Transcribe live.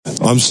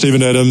I'm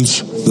Stephen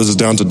Adams. This is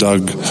Down to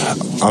Doug.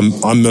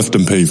 I'm miffed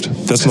and peeved.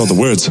 That's not the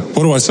words.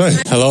 What do I say?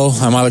 Hello,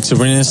 I'm Alex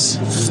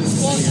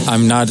Abrinas.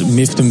 I'm not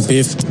miffed and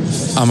peeved.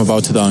 I'm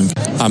about to dunk.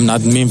 I'm not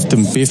miffed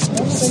and peeved.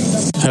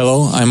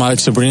 Hello, I'm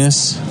Alex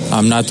Abrinas.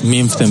 I'm not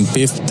miffed and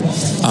peeved.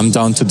 I'm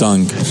down to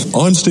dunk.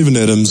 I'm Stephen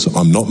Adams.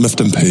 I'm not miffed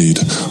and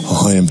peeved.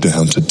 I am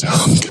down to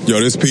dunk. Yo,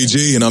 this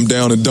PG and I'm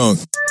down to dunk.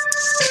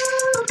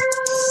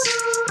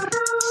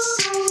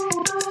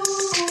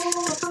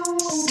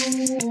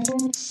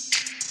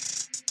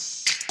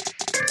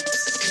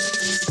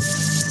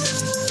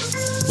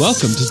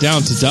 Welcome to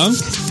Down to Dunk.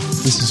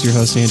 This is your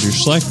host, Andrew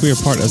Schleck. We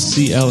are part of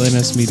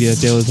CLNS Media,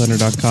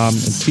 DailyThunder.com,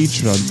 and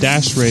featured on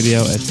Dash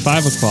Radio at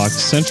 5 o'clock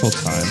Central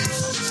Time.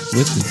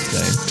 With me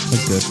today, my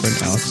good friend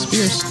Alex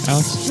Spears.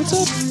 Alex, what's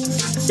up?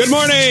 Good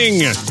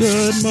morning!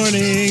 Good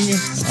morning.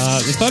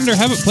 The Thunder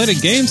haven't played a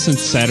game since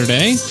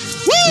Saturday.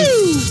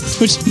 Woo!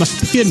 Which might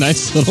be a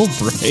nice little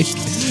break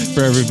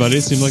for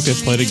everybody. It seemed like they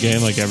played a game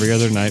like every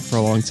other night for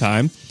a long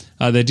time.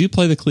 They do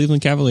play the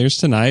Cleveland Cavaliers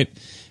tonight.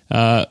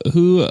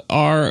 Who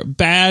are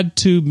bad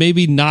to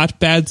maybe not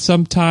bad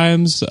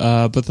sometimes,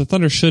 but the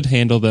Thunder should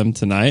handle them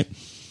tonight.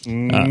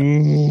 Why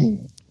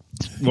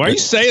are you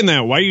saying that?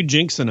 Why are you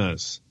jinxing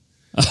us?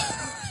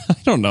 I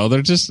don't know.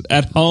 They're just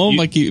at home.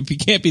 If you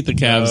can't beat the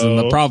Cavs, then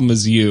the problem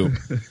is you.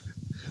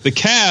 The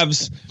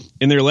Cavs,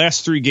 in their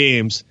last 3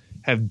 games,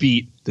 have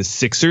beat the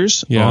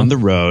Sixers on the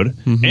road,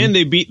 and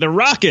they beat the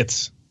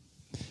Rockets.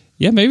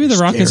 Yeah, maybe the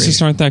Rockets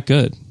just aren't that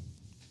good.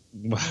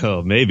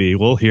 Well, maybe.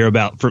 We'll hear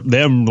about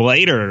them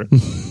later.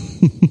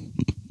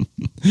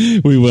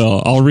 We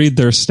will. I'll read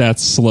their stats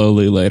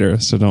slowly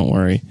later, so don't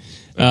worry.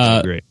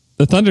 Great.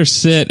 The Thunder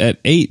sit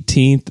at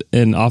 18th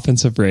in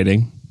offensive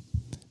rating,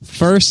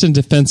 first in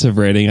defensive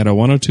rating at a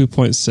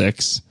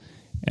 102.6,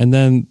 and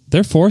then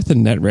they're 4th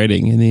in net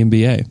rating in the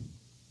NBA.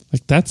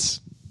 Like that's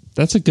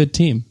a good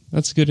team.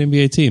 That's a good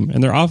NBA team.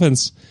 And their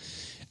offense,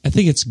 I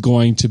think it's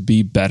going to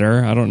be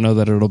better. I don't know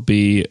that it'll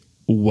be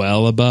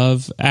well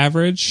above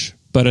average,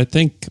 but I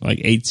think like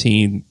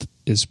 18th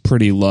is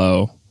pretty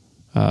low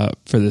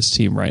for this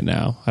team right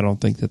now. I don't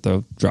think that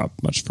they'll drop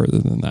much further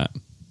than that.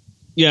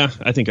 Yeah,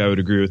 I think I would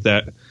agree with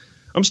that.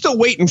 I'm still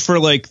waiting for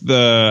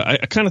I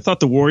kind of thought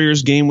the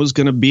Warriors game was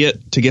going to be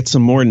it to get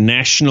some more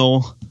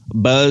national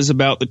buzz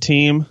about the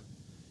team.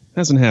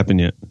 Hasn't happened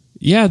yet.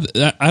 Yeah,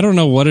 I don't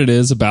know what it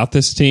is about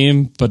this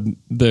team, but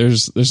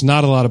there's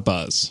not a lot of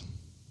buzz.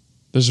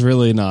 There's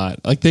really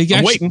not. Like they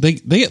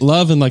get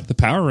love in like the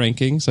power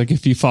rankings. Like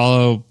if you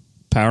follow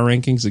power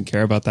rankings and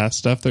care about that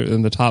stuff, they're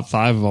in the top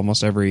 5 of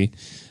almost every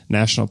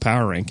national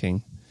power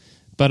ranking,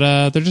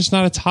 but they're just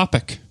not a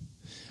topic.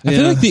 I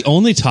feel like the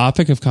only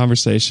topic of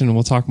conversation, and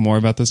we'll talk more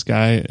about this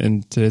guy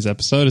in today's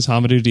episode, is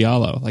Hamidou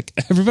Diallo. Like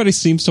everybody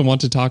seems to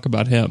want to talk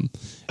about him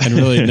and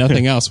really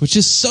nothing else, which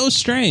is so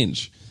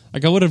strange.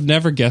 Like I would have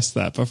never guessed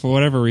that, but for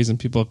whatever reason,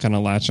 people kind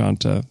of latch on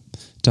to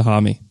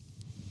Hami.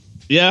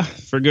 Yeah,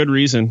 for good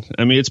reason.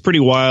 I mean, it's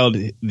pretty wild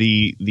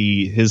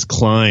his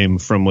climb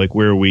from like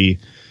where we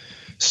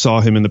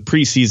saw him in the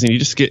preseason. He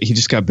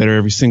just got better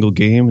every single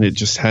game, and it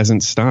just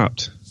hasn't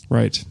stopped.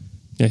 Right.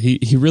 Yeah,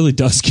 he really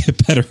does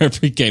get better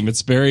every game.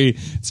 It's very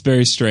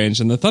strange,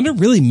 and the Thunder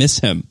really miss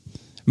him.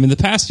 I mean, the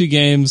past few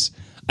games,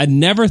 I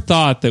never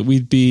thought that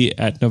we'd be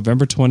at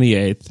November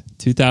 28th,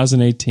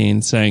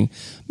 2018, saying,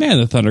 "Man,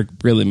 the Thunder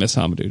really miss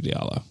Hamidou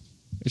Diallo."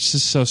 It's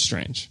just so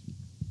strange.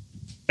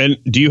 And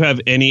do you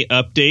have any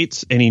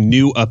updates? Any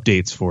new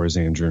updates for us,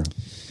 Andrew?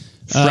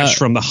 Fresh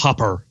from the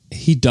hopper.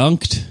 He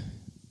dunked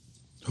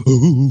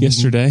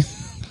yesterday.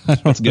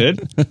 That's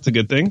good. That's a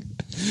good thing.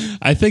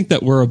 I think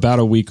that we're about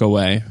a week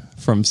away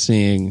from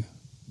seeing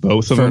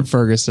both of them,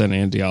 Ferguson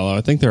and Diallo.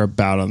 I think they're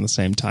about on the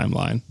same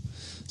timeline.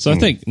 So I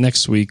think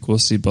next week we'll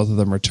see both of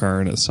them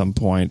return at some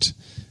point.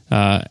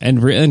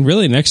 And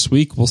really next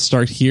week we'll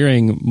start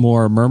hearing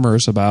more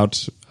murmurs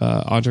about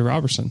Andre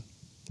Robertson.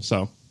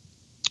 So.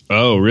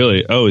 Oh,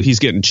 really? Oh, he's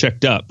getting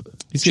checked up.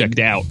 He's checked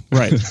out.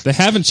 Right. They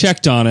haven't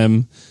checked on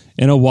him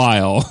in a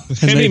while.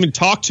 They haven't even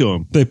talked to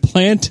him. They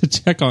plan to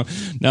check on.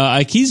 No,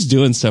 like he's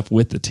doing stuff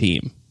with the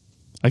team.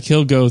 Like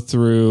he'll go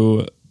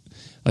through,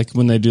 like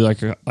when they do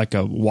like a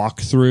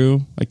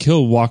walkthrough. Like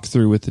he'll walk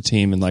through with the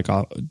team and like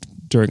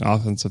during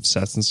offensive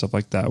sets and stuff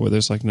like that, where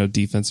there's like no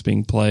defense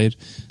being played.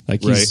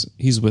 Like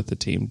he's with the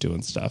team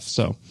doing stuff.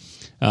 So,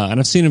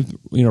 and I've seen him,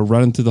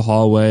 running through the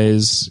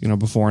hallways,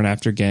 before and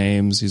after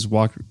games. He's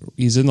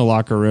in the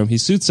locker room. He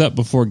suits up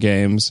before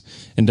games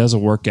and does a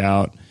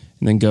workout,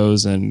 and then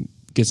goes and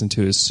gets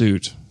into his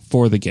suit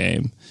for the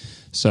game.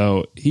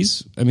 So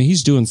he's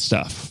doing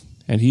stuff,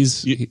 and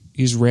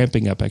he's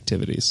ramping up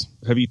activities.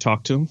 Have you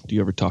talked to him? Do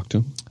you ever talk to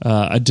him?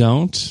 I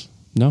don't.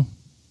 No,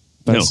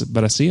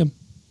 but I see him.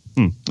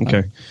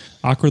 Okay.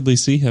 Awkwardly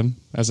see him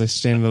as I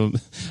stand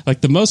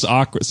like the most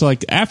awkward. So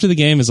like after the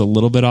game is a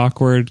little bit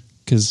awkward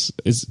because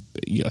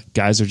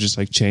guys are just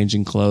like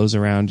changing clothes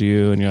around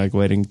you and you're like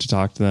waiting to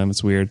talk to them.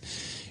 It's weird.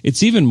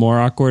 It's even more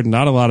awkward.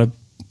 Not a lot of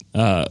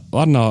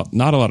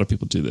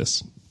people do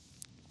this.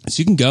 So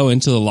you can go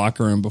into the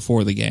locker room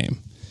before the game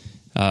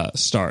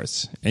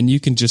starts, and you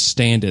can just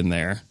stand in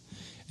there,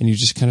 and you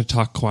just kind of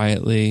talk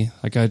quietly.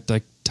 Like I'd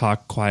like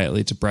talk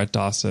quietly to Brett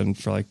Dawson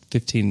for like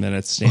 15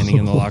 minutes standing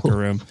in the locker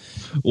room.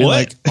 What? And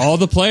like all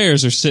the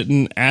players are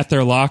sitting at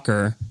their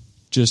locker,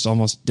 just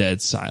almost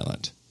dead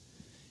silent.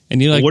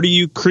 And you like, what are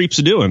you creeps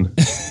doing?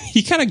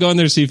 you kind of go in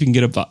there to see if you can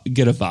get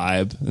a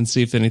vibe and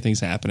see if anything's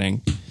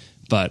happening.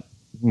 But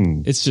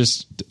it's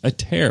just a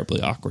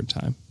terribly awkward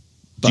time.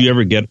 But, do you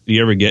ever get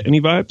any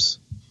vibes?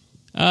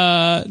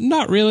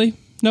 Not really.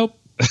 Nope.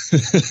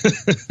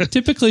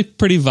 Typically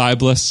pretty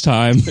vibeless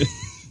time.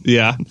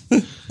 Yeah.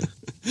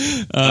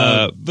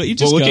 But you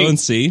just go and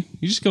see.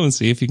 You just go and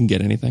see if you can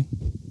get anything.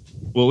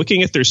 Well,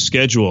 looking at their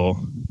schedule,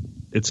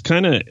 it's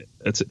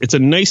a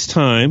nice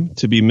time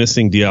to be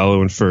missing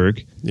Diallo and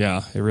Ferg.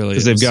 Yeah, it really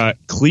is. Because they've got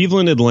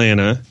Cleveland,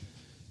 Atlanta.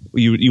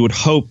 You would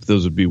hope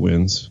those would be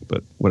wins,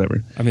 but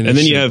whatever. I mean, and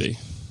then you have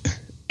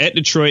at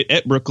Detroit,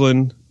 at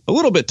Brooklyn, a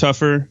little bit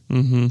tougher.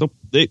 Mm-hmm.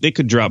 They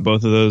could drop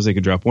both of those. They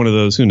could drop one of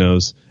those. Who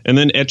knows? And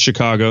then at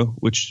Chicago,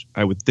 which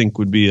I would think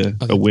would be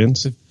a win.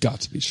 They've got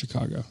to be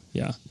Chicago.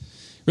 Yeah.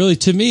 Really,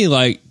 to me,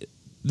 like,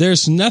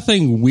 there's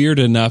nothing weird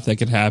enough that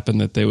could happen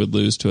that they would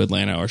lose to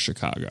Atlanta or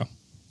Chicago.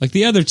 Like,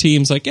 the other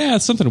teams, like, yeah,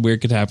 something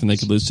weird could happen. They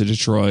could lose to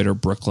Detroit or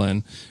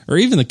Brooklyn or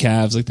even the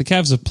Cavs. Like, the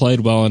Cavs have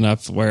played well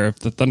enough where if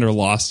the Thunder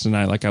lost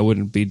tonight, like, I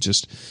wouldn't be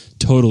just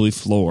totally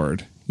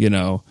floored, you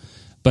know.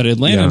 But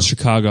Atlanta and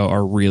Chicago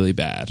are really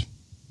bad. I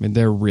mean,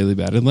 they're really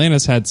bad.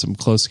 Atlanta's had some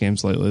close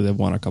games lately. They've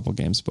won a couple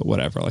games, but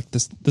whatever. Like,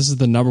 this is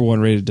the number one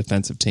rated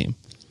defensive team.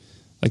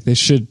 Like, they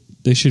should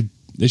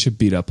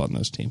beat up on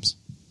those teams.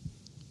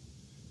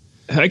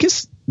 I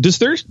guess, does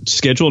their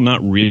schedule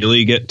not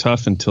really get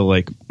tough until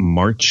like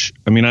March?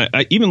 I mean, I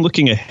even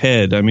looking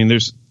ahead, I mean,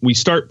 we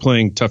start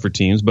playing tougher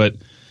teams, but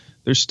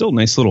there's still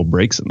nice little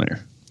breaks in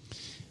there.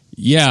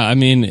 Yeah, I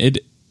mean,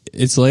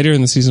 it's later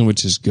in the season,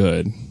 which is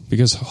good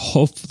because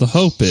the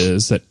hope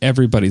is that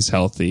everybody's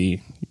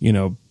healthy, you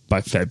know, by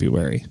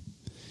February,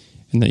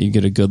 and that you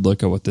get a good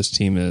look at what this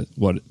team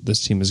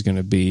is going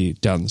to be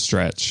down the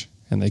stretch,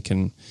 and they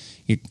can.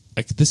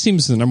 Like, this team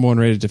is the number one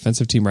rated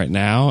defensive team right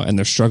now, and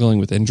they're struggling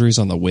with injuries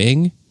on the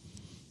wing.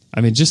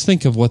 I mean, just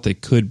think of what they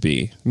could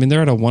be. I mean,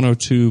 they're at a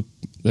 102.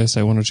 They say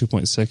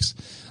 102.6.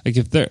 Like,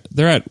 if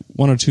they're at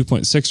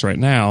 102.6 right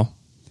now, I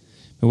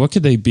mean, what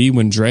could they be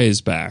when Dre's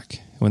back?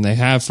 When they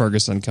have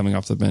Ferguson coming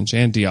off the bench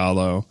and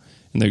Diallo,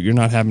 and you're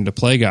not having to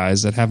play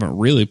guys that haven't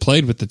really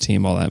played with the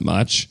team all that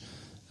much.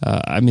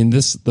 I mean,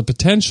 the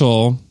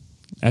potential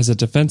as a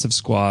defensive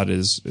squad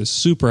is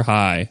super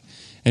high.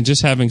 And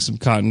just having some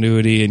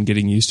continuity and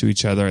getting used to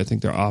each other, I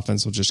think their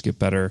offense will just get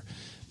better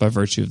by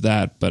virtue of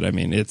that. But I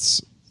mean,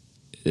 it's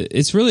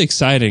really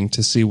exciting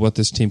to see what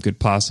this team could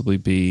possibly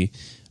be,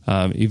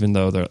 even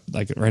though they're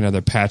like right now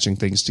they're patching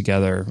things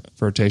together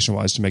rotation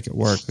wise to make it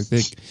work. Like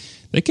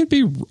they could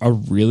be a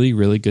really,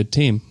 really good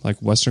team. Like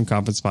Western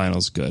Conference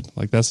Finals good.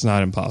 Like that's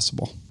not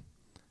impossible.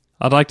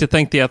 I'd like to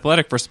thank The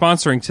Athletic for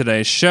sponsoring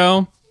today's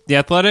show. The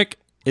Athletic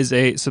is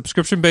a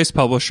subscription-based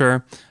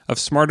publisher of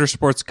smarter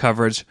sports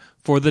coverage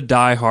for the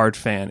die-hard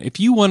fan. If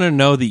you want to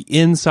know the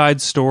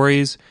inside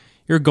stories,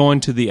 you're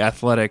going to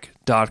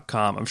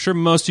theathletic.com. I'm sure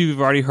most of you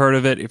have already heard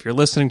of it. If you're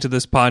listening to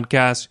this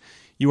podcast,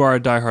 you are a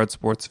die-hard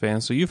sports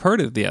fan, so you've heard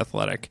of The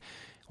Athletic.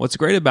 What's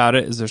great about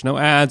it is there's no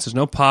ads, there's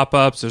no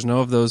pop-ups, there's no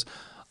of those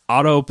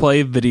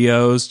autoplay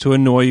videos to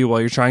annoy you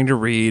while you're trying to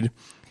read.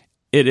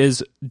 It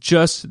is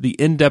just the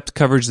in-depth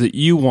coverage that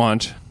you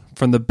want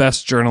from the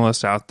best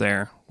journalists out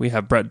there. We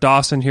have Brett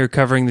Dawson here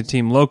covering the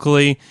team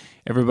locally.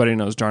 Everybody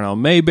knows Darnell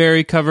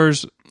Mayberry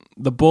covers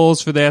the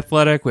Bulls for The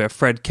Athletic. We have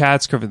Fred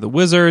Katz covering the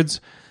Wizards.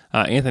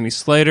 Anthony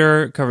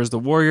Slater covers the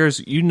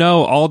Warriors. You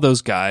know all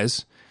those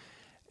guys,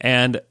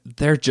 and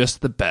they're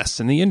just the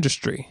best in the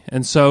industry.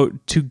 And so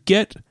to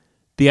get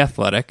The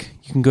Athletic,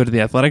 you can go to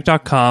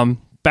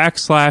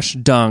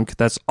theathletic.com/dunk.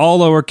 That's all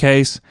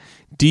lowercase,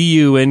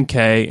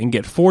 DUNK, and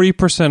get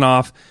 40%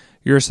 off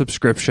your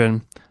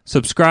subscription.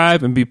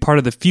 Subscribe and be part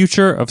of the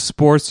future of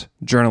sports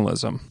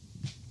journalism.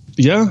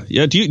 Yeah.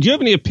 Do you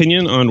have any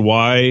opinion on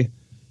why?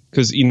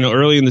 Because, you know,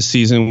 early in the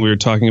season, we were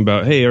talking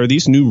about, hey, are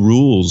these new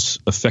rules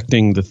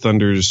affecting the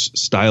Thunder's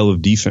style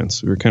of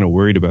defense? We were kind of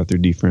worried about their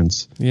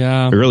defense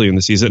early in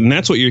the season. And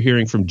that's what you're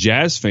hearing from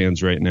Jazz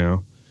fans right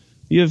now.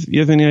 You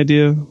have any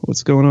idea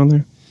what's going on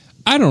there?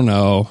 I don't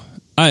know.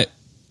 I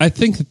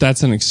think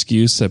that's an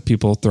excuse that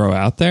people throw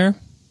out there.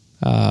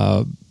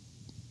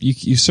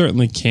 You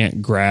certainly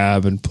can't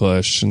grab and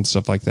push and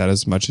stuff like that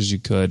as much as you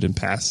could in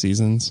past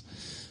seasons.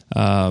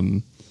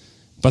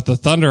 But the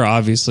Thunder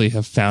obviously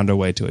have found a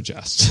way to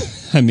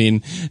adjust. I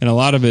mean, and a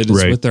lot of it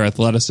is with their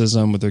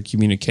athleticism, with their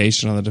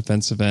communication on the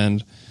defensive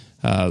end.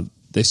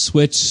 They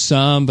switch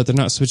some, but they're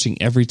not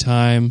switching every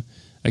time.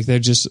 Like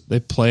they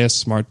play a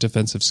smart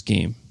defensive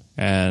scheme.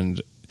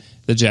 And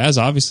the Jazz,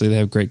 obviously, they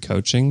have great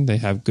coaching. They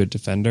have good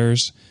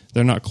defenders.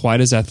 They're not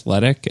quite as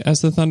athletic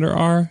as the Thunder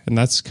are, and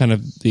that's kind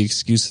of the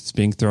excuse that's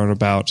being thrown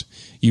about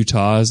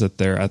Utah, is that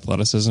their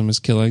athleticism is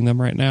killing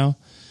them right now.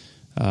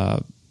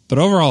 But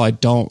overall, I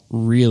don't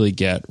really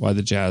get why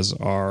the Jazz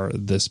are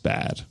this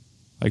bad.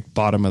 Like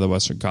bottom of the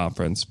Western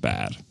Conference,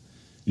 bad.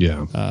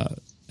 Yeah.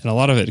 a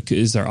lot of it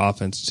is their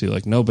offense too.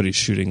 Like nobody's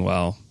shooting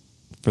well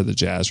for the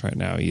Jazz right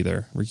now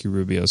either. Ricky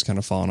Rubio's kind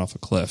of fallen off a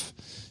cliff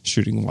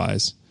shooting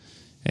wise,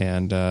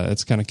 and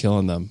it's kind of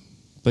killing them.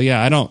 But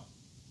yeah, I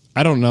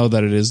don't know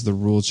that it is the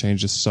rule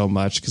changes so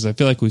much, because I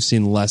feel like we've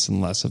seen less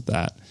and less of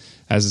that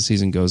as the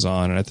season goes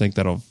on, and I think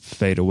that'll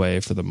fade away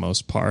for the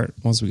most part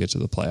once we get to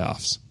the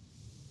playoffs.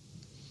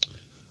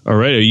 All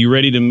right, are you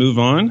ready to move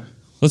on?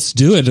 Let's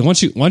do it. Why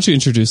don't you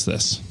introduce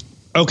this?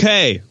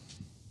 Okay,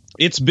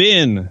 it's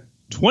been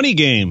 20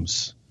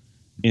 games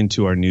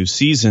into our new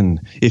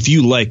season. If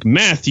you like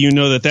math, you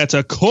know that that's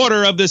a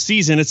quarter of the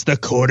season. It's the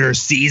quarter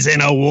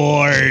season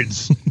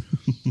awards.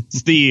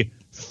 It's the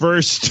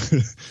first,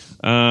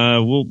 I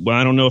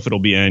don't know if it'll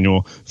be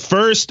annual.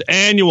 First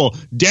annual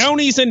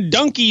Downies and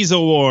Dunkies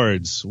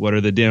awards. What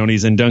are the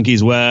Downies and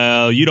Dunkies?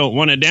 Well, you don't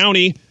want a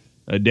Downy.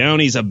 A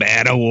Downy's a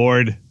bad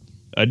award.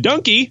 A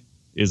Dunky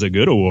is a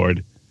good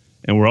award.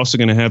 And we're also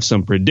going to have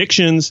some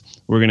predictions.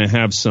 We're going to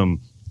have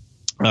some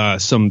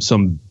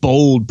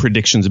bold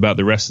predictions about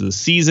the rest of the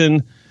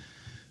season.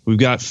 We've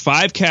got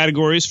 5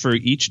 categories for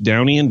each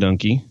Downy and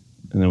Dunky,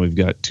 and then we've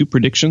got 2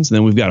 predictions, and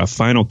then we've got a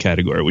final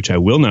category, which I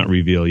will not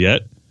reveal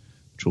yet,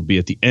 which will be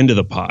at the end of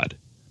the pod.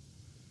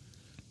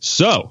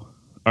 So,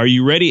 are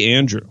you ready,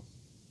 Andrew?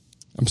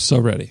 I'm so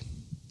ready.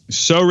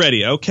 So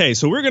ready. Okay,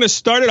 so we're going to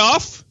start it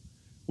off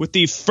with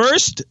the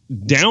first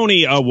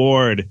Downy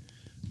Award.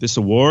 This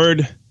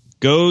award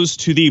goes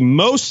to the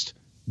most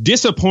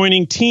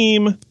disappointing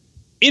team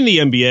in the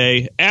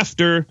NBA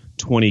after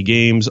 20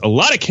 games. A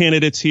lot of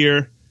candidates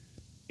here.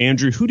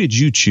 Andrew, who did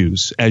you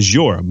choose as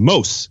your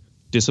most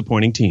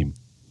disappointing team?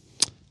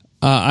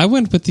 I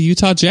went with the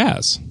Utah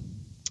Jazz.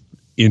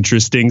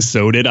 Interesting.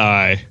 So did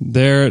I.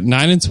 They're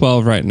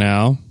 9-12 right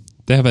now.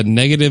 They have a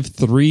negative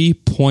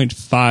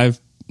 3.5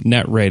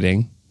 net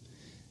rating.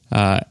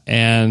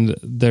 And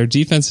their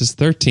defense is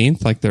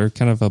 13th. Like they're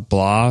kind of a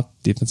blah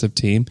defensive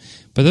team.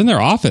 But then their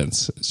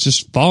offense is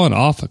just fallen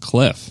off a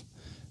cliff.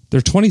 They're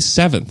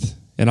 27th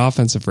in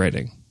offensive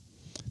rating.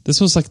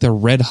 This was like the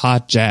red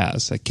hot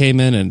Jazz that came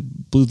in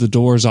and blew the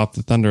doors off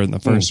the Thunder in the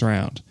first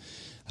round.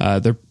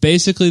 They're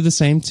basically the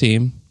same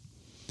team.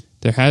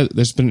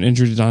 There's been an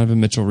injury to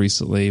Donovan Mitchell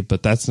recently,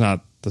 but that's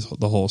not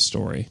the whole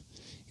story.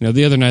 You know,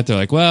 the other night they're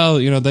like,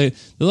 well, you know, they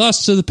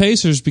lost to the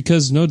Pacers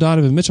because no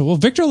Donovan Mitchell. Well,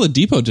 Victor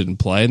Oladipo didn't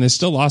play, and they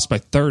still lost by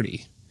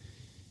 30.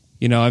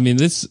 You know, I mean,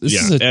 this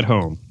is at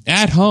home.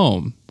 At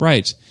home,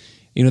 right.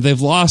 You know,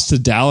 they've lost to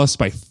Dallas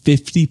by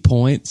 50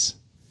 points.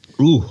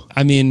 Ooh.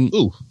 I mean,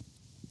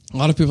 a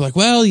lot of people are like,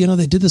 well, you know,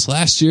 they did this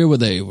last year where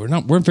they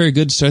weren't very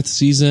good to start the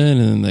season,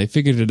 and they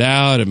figured it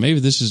out, and maybe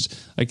this is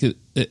like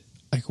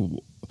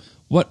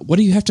what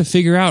do you have to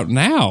figure out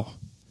now?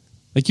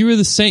 Like you were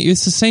the same.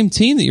 It's the same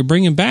team that you're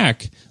bringing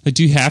back. Like,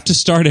 do you have to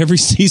start every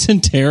season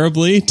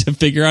terribly to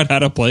figure out how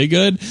to play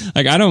good?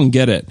 Like, I don't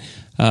get it.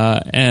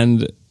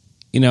 And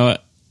you know,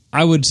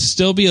 I would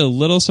still be a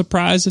little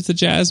surprised if the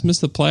Jazz miss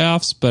the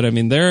playoffs. But I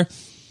mean, they're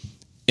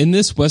in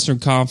this Western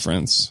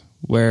Conference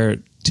where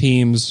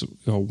teams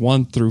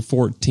 1 through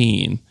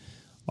 14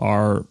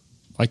 are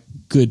like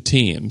good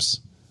teams.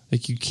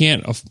 Like you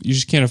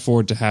just can't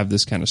afford to have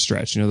this kind of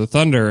stretch. You know, the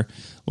Thunder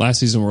last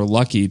season were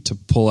lucky to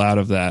pull out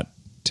of that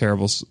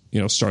terrible,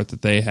 you know, start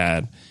that they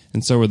had,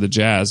 and so were the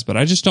Jazz. But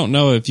I just don't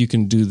know if you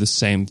can do the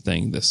same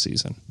thing this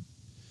season.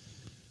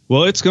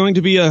 Well, it's going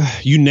to be a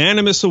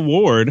unanimous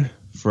award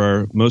for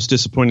our most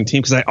disappointing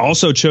team, because I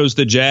also chose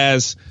the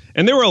Jazz,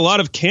 and there were a lot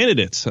of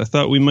candidates. I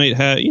thought we might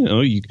have, you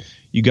know,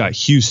 you got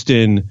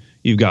Houston,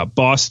 you've got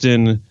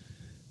Boston,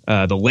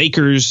 the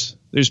Lakers.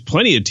 There's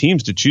plenty of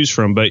teams to choose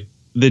from, but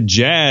the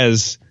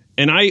Jazz,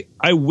 and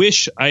I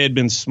wish I had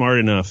been smart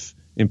enough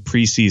in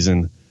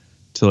preseason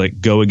to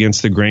like go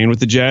against the grain with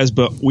the Jazz,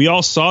 but we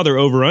all saw their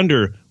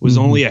over-under was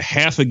only a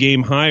half a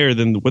game higher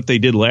than what they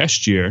did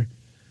last year.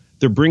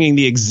 They're bringing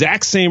the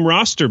exact same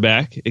roster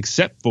back,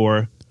 except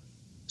for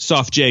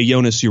Soft J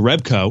Jonas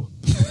Jerebko.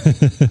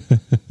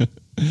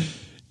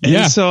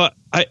 Yeah. So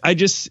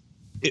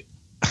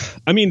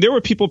I mean, there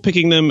were people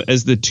picking them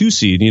as the 2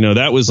 seed. You know,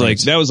 that was like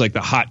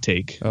the hot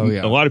take. Oh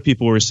yeah. A lot of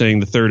people were saying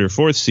the 3rd or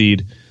 4th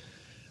seed.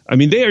 I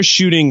mean, they are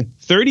shooting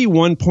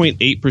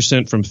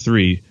 31.8% from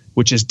 3,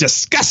 which is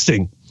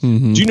disgusting.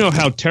 Mm-hmm. Do you know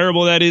how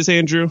terrible that is,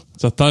 Andrew?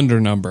 It's a Thunder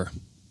number.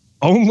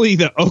 Only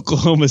the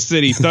Oklahoma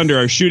City Thunder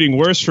are shooting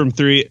worse from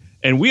 3,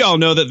 and we all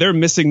know that they're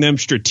missing them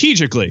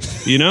strategically,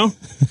 you know?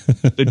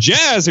 The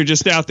Jazz are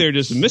just out there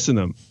just missing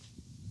them.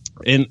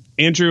 And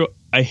Andrew,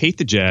 I hate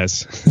the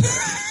Jazz.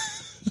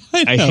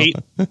 I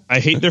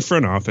hate their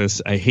front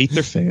office. I hate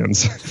their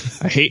fans.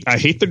 I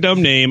hate their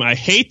dumb name. I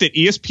hate that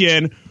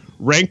ESPN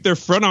ranked their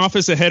front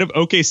office ahead of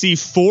OKC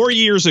 4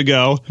 years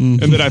ago,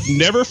 and that I've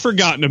never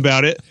forgotten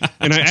about it.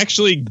 And I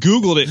actually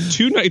Googled it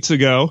 2 nights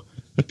ago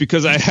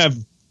because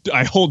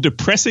I hold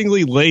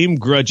depressingly lame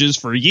grudges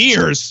for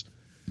years.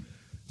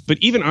 But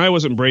even I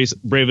wasn't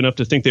brave enough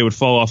to think they would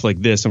fall off like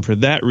this. And for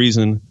that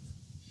reason,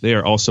 they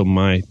are also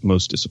my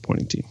most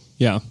disappointing team.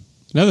 Yeah.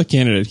 Another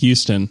candidate,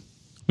 Houston,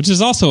 which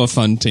is also a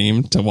fun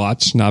team to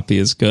watch not be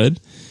as good.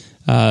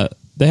 They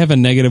have a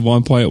negative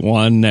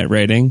 1.1 net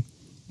rating.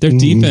 Their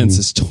defense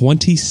is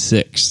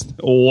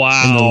 26th.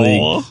 Wow. In the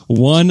league.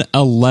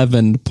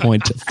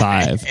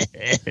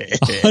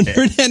 111.5.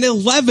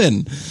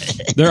 111.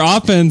 Their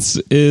offense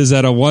is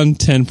at a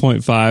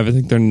 110.5. I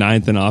think they're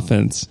ninth in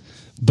offense.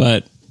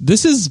 But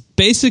this is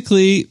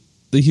basically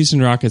the Houston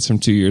Rockets from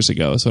 2 years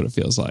ago is what it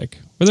feels like.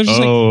 Where they're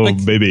just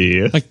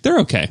baby. Like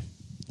they're okay.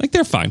 Like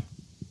they're fine.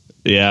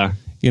 Yeah.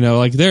 You know,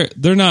 like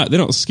they're not, they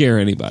don't scare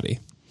anybody.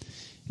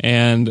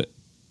 And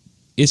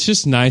it's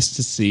just nice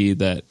to see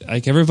that,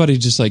 like, everybody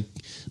just like,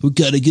 we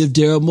got to give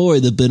Daryl Morey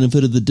the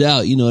benefit of the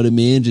doubt. You know what I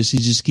mean? He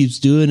just keeps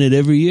doing it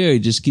every year. He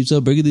just keeps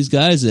on bringing these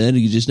guys in, and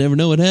you just never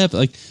know what happened.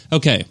 Like,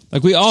 okay,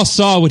 like we all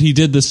saw what he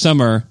did this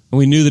summer, and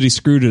we knew that he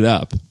screwed it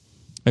up.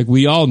 Like,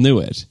 we all knew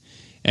it,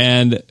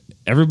 and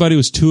everybody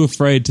was too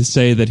afraid to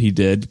say that he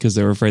did because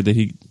they were afraid that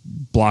he'd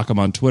block him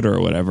on Twitter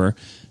or whatever.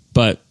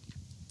 But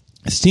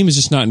his team is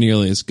just not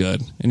nearly as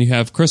good, and you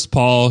have Chris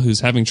Paul, who's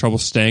having trouble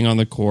staying on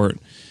the court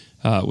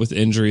with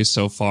injuries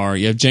so far.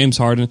 You have James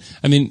Harden.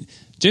 I mean,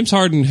 James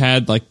Harden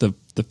had like the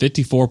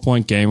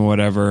 54-point game or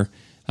whatever,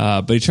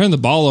 but he turned the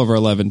ball over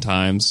 11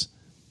 times,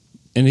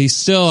 and he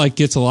still like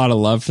gets a lot of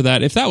love for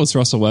that. If that was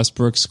Russell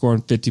Westbrook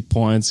scoring 50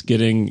 points,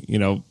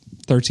 getting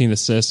 13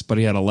 assists, but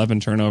he had 11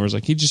 turnovers,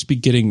 like he'd just be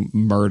getting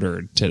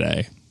murdered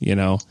today.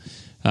 Yeah,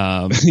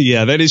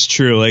 that is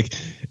true. Like,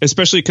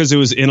 especially because it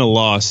was in a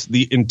loss,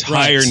 the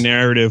entire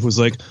narrative was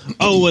like,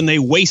 oh, and they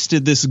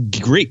wasted this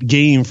great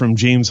game from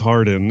James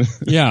Harden.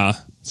 Yeah,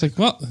 it's like,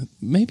 well,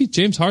 maybe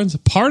James Harden's a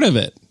part of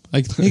it.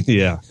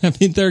 Yeah. I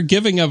mean, they're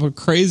giving up a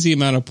crazy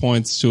amount of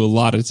points to a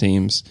lot of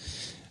teams.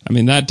 I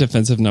mean, that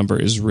defensive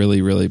number is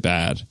really, really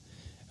bad.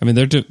 I mean,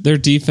 their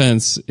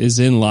defense is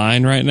in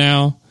line right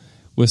now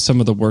with some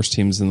of the worst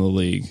teams in the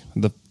league.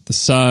 The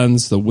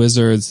Suns, the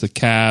Wizards, the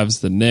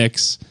Cavs, the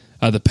Knicks.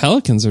 The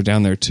Pelicans are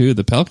down there, too.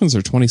 The Pelicans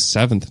are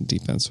 27th in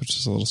defense, which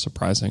is a little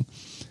surprising.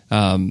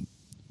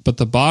 But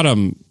the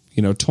bottom,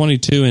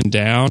 22 and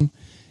down,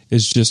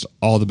 is just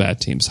all the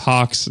bad teams.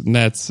 Hawks,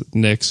 Nets,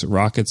 Knicks,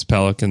 Rockets,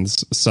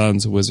 Pelicans,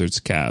 Suns,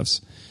 Wizards,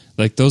 Cavs.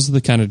 Like, those are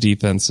the kind of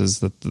defenses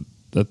that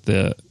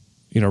the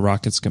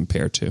Rockets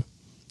compare to.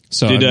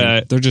 So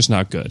they're just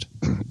not good.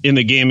 In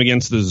the game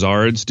against the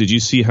Zards, did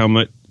you see how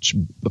much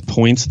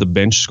points the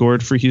bench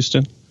scored for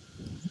Houston?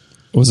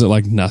 Was it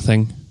like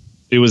nothing?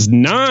 It was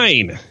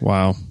 9.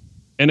 Wow.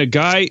 And a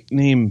guy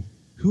named,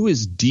 who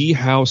is D.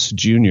 House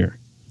Jr.?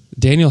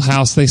 Daniel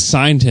House, they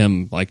signed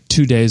him like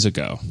 2 days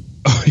ago.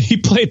 Oh, he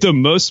played the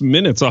most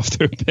minutes off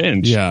their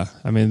bench. Yeah,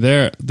 I mean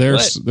they're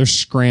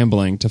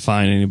scrambling to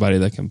find anybody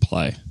that can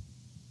play.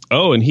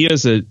 Oh, and he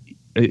has have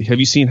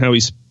you seen how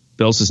he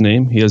spells his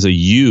name? He has a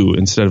U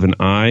instead of an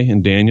I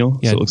in Daniel,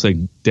 so it looks like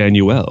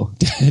Daniel.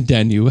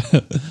 Daniel,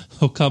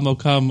 oh come,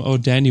 oh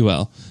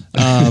Daniel.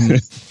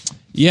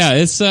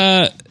 Yeah,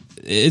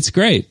 it's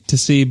great to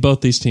see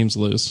both these teams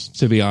lose,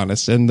 to be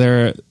honest, and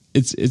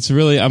it's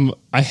really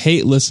I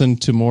hate listening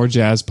to more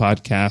Jazz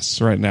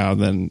podcasts right now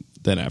than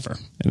ever,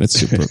 and it's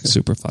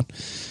super fun.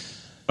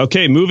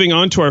 Okay, moving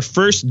on to our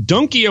first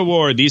Donkey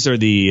Award. These are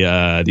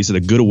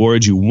the good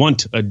awards you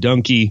want a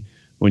donkey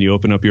when you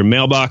open up your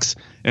mailbox.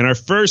 And our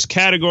first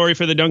category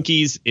for the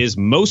Dunkies is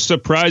most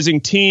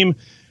surprising team.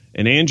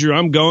 And Andrew,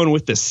 I'm going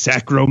with the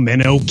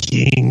Sacramento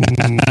Kings.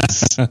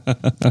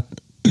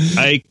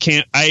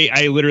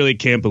 I literally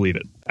can't believe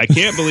it. I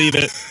can't believe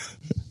it.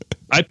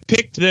 I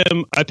picked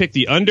them. I picked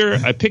the under.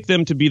 I picked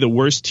them to be the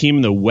worst team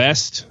in the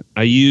West.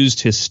 I used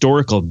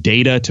historical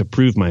data to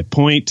prove my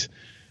point.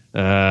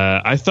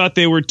 I thought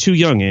they were too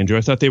young, Andrew.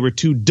 I thought they were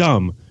too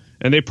dumb.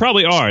 And they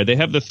probably are. They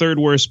have the third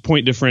worst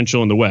point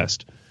differential in the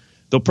West.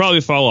 They'll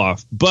probably fall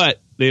off. But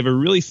they have a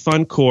really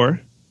fun core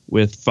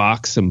with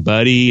Fox and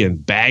Buddy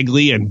and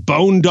Bagley and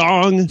Bone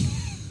Dong.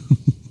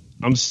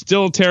 I'm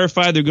still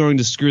terrified they're going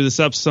to screw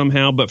this up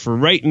somehow. But for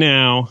right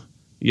now,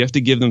 you have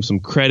to give them some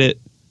credit,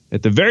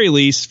 at the very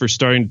least, for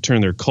starting to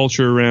turn their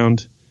culture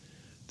around.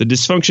 The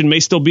dysfunction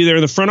may still be there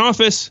in the front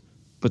office,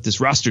 but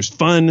this roster's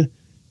fun,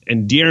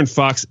 and De'Aaron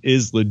Fox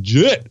is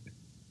legit.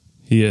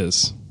 He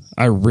is.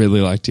 I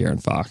really like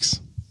De'Aaron Fox.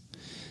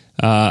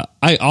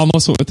 I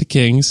almost went with the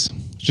Kings,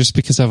 just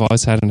because I've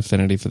always had an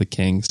affinity for the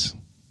Kings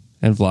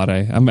and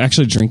Vlade. I'm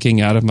actually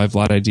drinking out of my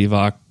Vlade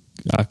Divac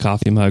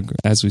coffee mug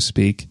as we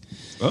speak.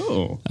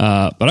 Oh.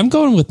 But I'm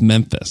going with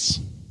Memphis.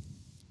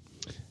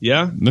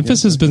 Yeah,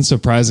 Memphis has been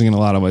surprising in a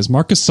lot of ways.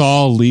 Marc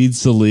Gasol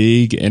leads the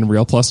league in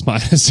real plus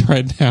minus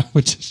right now,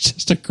 which is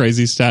just a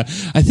crazy stat.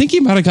 I think he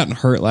might have gotten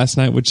hurt last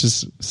night, which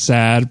is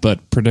sad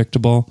but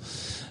predictable.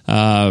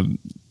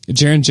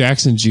 Jaren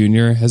Jackson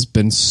Jr. has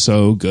been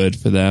so good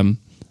for them.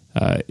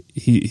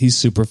 He's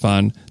super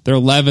fun. They're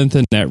 11th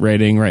in net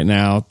rating right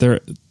now.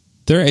 They're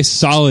a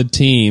solid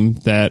team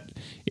that,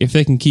 if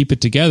they can keep it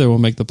together, will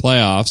make the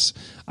playoffs.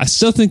 I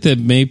still think that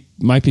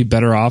might be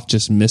better off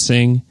just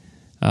missing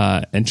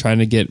and trying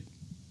to get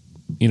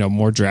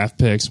more draft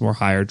picks, more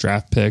higher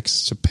draft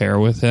picks to pair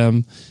with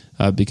him,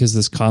 because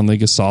this Conley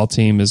Gasol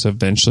team is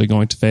eventually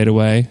going to fade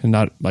away, and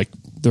not like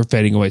they're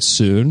fading away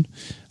soon.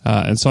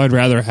 And so I'd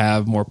rather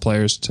have more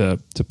players to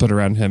put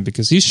around him,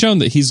 because he's shown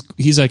that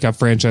he's like a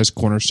franchise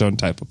cornerstone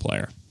type of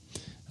player.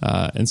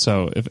 And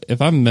so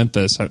if I'm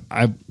Memphis,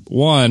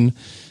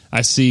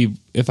 I see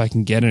if I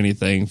can get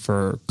anything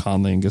for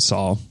Conley and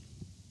Gasol,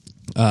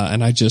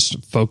 and I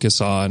just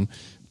focus on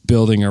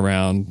building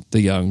around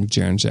the young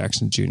Jaren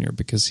Jackson Jr.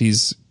 because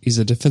he's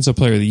a Defensive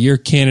Player of the Year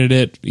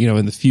candidate.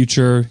 In the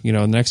future, in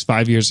the next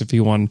 5 years, if he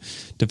won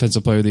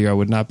Defensive Player of the Year, I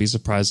would not be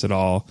surprised at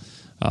all.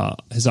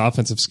 His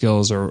offensive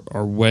skills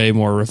are way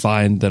more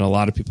refined than a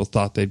lot of people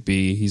thought they'd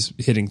be. He's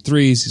hitting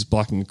threes. He's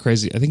blocking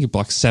crazy. I think he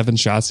blocked 7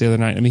 shots the other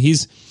night. I mean,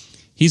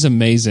 he's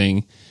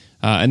amazing.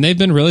 And they've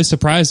been really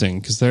surprising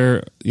because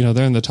they're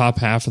in the top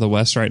half of the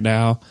West right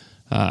now.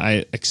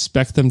 I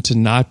expect them to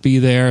not be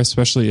there,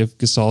 especially if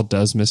Gasol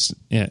does miss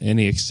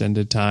any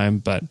extended time.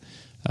 But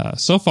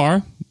so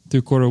far,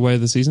 through quarter way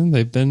of the season,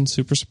 they've been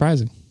super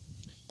surprising.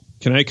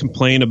 Can I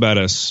complain about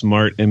a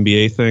smart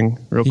NBA thing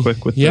real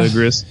quick with the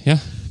Grizz? Yeah.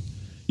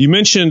 You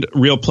mentioned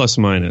real plus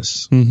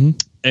minus,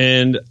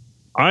 and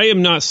I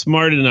am not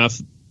smart enough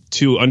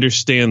to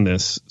understand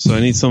this, so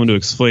I need someone to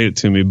explain it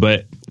to me.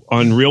 But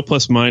on real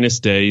plus minus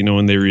day,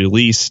 when they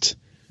released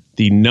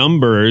the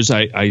numbers,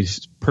 I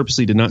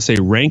purposely did not say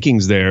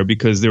rankings there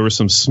because there were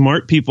some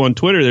smart people on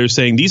Twitter that were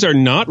saying these are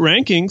not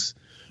rankings.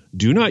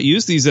 Do not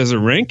use these as a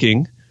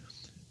ranking.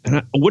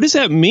 And what does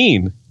that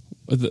mean?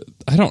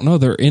 I don't know.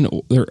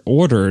 They're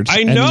ordered.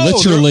 I know,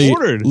 they're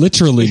ordered.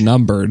 Literally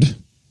numbered.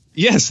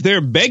 Yes,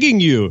 they're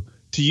begging you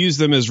to use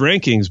them as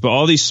rankings, but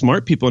all these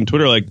smart people on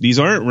Twitter are like, these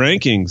aren't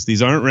rankings.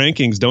 These aren't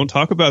rankings. Don't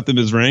talk about them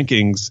as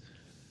rankings.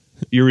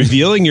 You're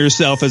revealing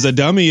yourself as a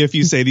dummy if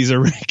you say these are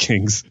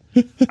rankings.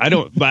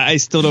 But I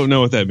still don't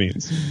know what that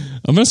means.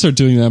 I'm going to start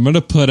doing that. I'm going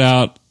to put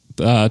out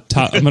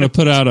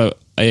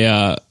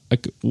a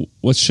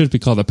what should be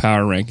called a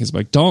power rankings.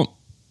 Like,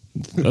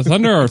 the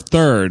Thunder are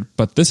third,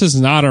 but this is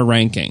not a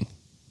ranking.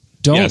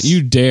 Don't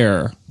you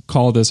dare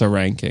call this a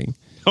ranking.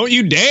 Don't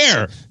you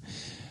dare.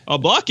 I'll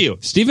block you.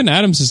 Steven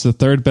Adams is the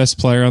third best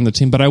player on the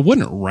team, but I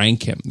wouldn't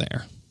rank him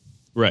there.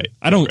 Right.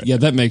 I don't. Right. Yeah,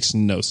 that makes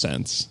no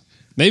sense.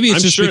 Maybe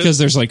it's just because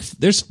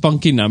there's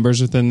funky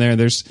numbers within there.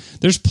 There's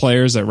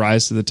players that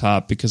rise to the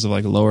top because of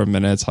like lower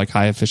minutes, like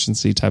high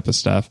efficiency type of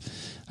stuff.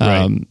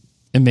 Right.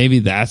 And maybe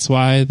that's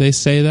why they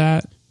say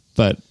that.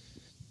 But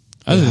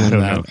other than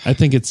that, I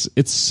think it's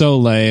so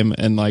lame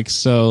and I'm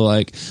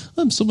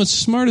so much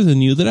smarter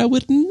than you that I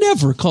would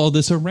never call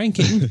this a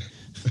ranking.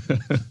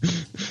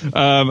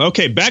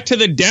 Okay, back to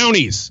the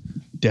Downies.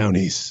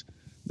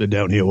 The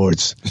Downey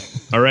Awards.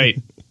 All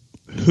right.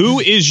 Who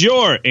is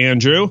your,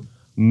 Andrew,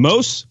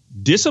 most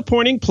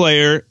disappointing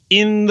player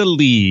in the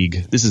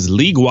league? This is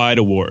league-wide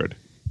award.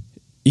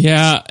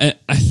 Yeah,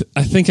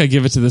 I think I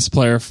give it to this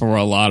player for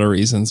a lot of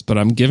reasons, but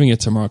I'm giving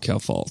it to Markelle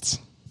Fultz.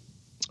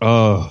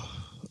 Oh,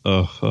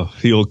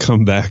 he'll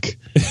come back.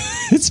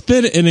 It's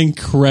been an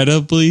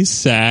incredibly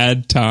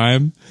sad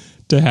time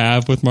to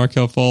have with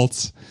Markelle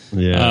Fultz.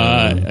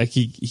 Yeah,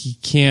 he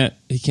can't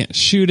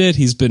shoot it.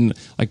 He's been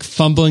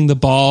fumbling the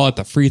ball at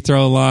the free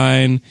throw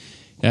line.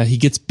 He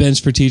gets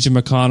benched for TJ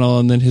McConnell,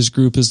 and then his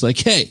group is like,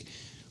 "Hey,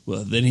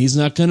 well then he's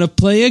not going to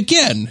play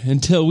again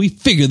until we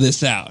figure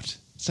this out."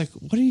 It's like,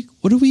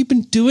 what have we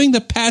been doing the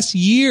past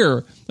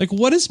year?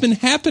 What has been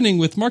happening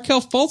with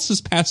Markelle Fultz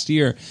this past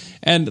year?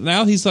 And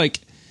now he's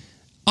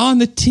on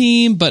the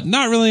team, but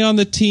not really on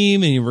the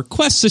team, and he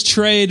requests a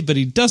trade, but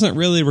he doesn't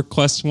really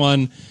request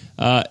one.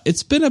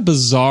 It's been a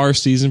bizarre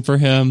season for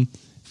him,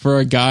 for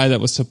a guy that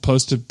was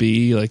supposed to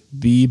be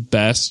the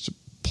best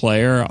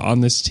player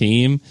on this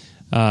team,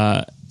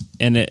 and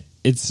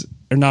it's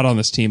not on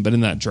this team, but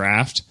in that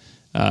draft.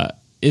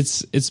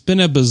 It's been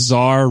a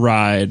bizarre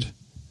ride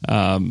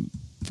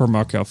for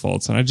Markelle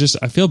Fultz, and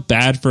I feel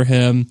bad for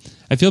him.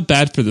 I feel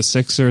bad for the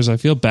Sixers. I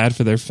feel bad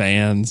for their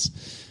fans.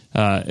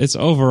 It's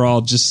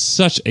overall just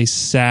such a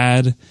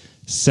sad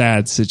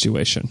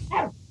situation.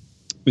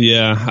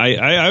 Yeah,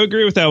 I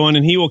agree with that one,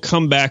 and he will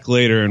come back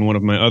later in one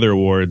of my other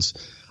awards.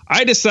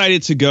 I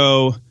decided to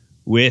go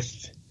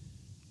with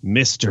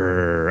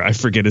Mr. I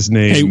forget his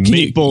name.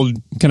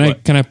 Can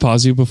I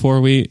pause you before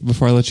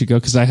I let you go?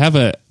 Because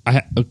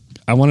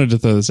I wanted to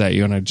throw this at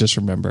you, and I just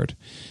remembered.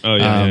 Oh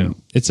yeah,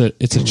 It's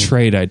a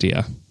trade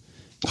idea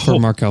for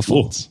Markelle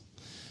Fultz.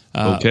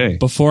 Okay.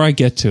 Before I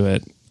get to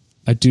it,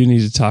 I do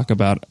need to talk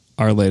about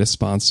our latest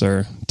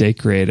sponsor, Day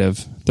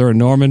Creative. They're a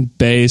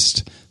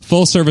Norman-based,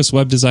 full-service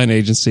web design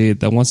agency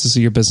that wants to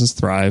see your business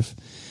thrive.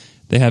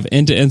 They have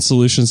end-to-end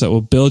solutions that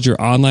will build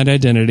your online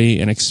identity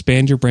and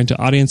expand your brand to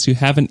audience you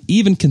haven't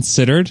even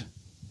considered.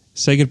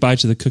 Say goodbye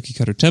to the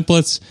cookie-cutter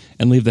templates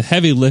and leave the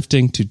heavy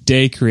lifting to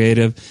Day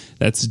Creative.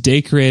 That's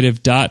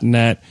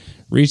daycreative.net.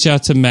 Reach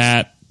out to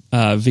Matt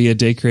via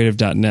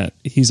daycreative.net.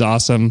 He's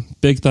awesome.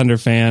 Big Thunder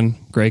fan.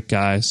 Great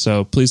guy.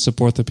 So please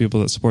support the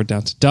people that support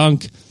Down to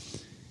Dunk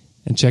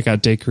and check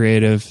out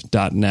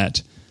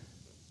daycreative.net.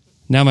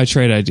 Now my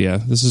trade idea.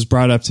 This was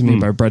brought up to me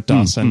by Brett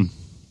Dawson.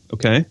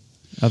 Okay.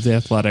 Of The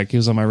Athletic. He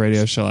was on my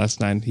radio show last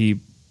night.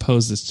 He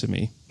posed this to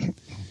me.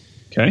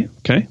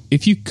 Okay.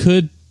 If you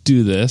could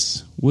do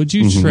this, would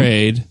you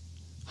trade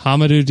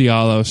Hamidou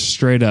Diallo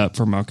straight up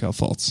for Markelle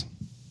Fultz?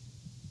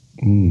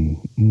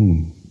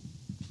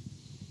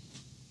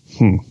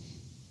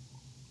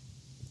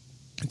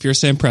 if you're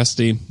Sam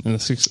Presti and the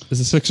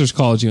Sixers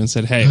called you and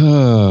said, "Hey,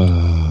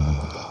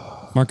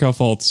 Markelle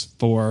Fultz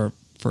for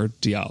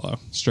Diallo,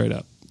 straight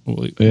up,"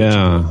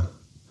 yeah,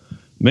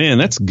 man,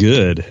 that's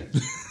good.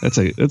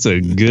 That's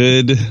a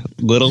good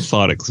little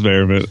thought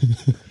experiment.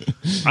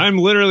 I'm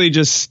literally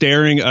just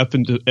staring up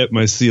at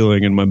my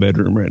ceiling in my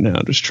bedroom right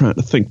now, just trying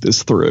to think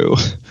this through.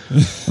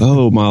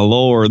 Oh my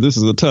Lord, this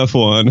is a tough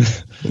one.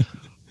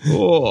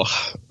 Oh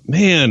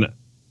man,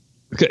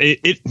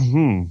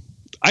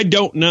 I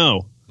don't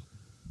know.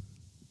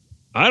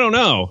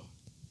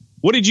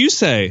 What did you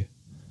say?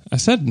 I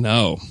said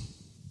no.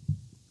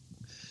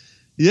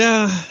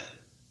 Yeah,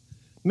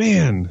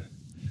 man.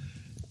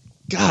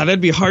 God,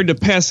 that'd be hard to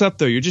pass up,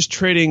 though. You're just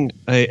trading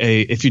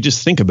if you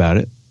just think about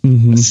it,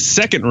 a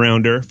second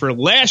rounder for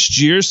last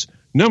year's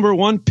number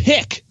 1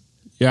 pick.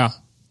 Yeah. I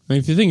mean,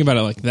 if you think about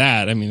it like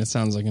that, I mean, it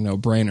sounds like a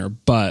no-brainer,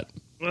 but...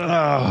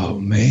 Oh,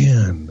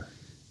 man.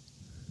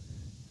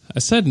 I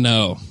said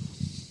no.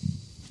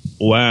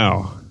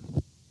 Wow.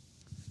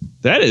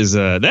 That's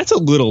a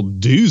little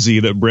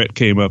doozy that Brett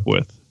came up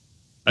with.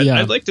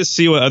 I'd like to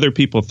see what other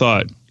people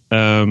thought.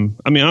 I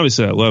mean,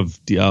 obviously, I love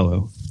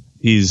Diallo.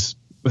 He's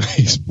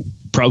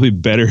probably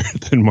better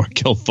than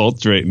Markelle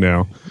Fultz right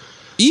now.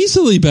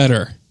 Easily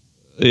better.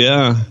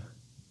 Yeah.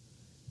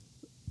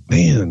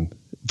 Man.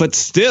 But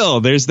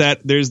still, there's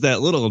that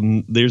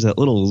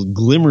little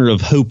glimmer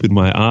of hope in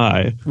my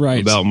eye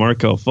about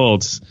Markelle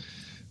Fultz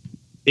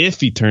if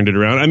he turned it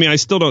around. I mean, I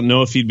still don't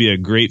know if he'd be a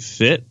great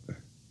fit.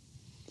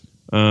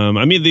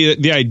 I mean,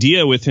 the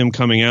idea with him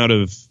coming out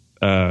of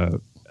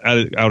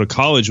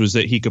college was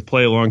that he could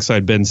play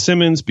alongside Ben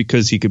Simmons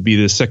because he could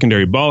be the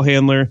secondary ball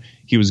handler.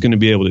 He was going to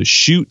be able to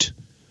shoot.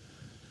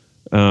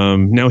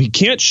 Now he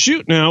can't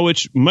shoot now,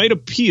 which might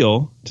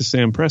appeal to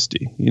Sam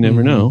Presti. You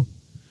never know.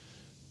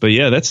 But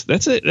yeah, that's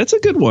a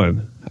good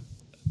one.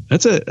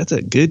 That's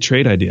a good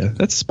trade idea.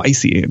 That's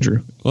spicy,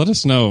 Andrew. Let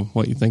us know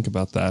what you think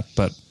about that.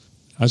 But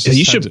I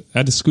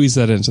had to squeeze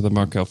that into the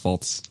Markelle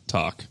Fultz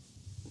talk.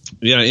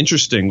 Yeah,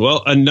 interesting.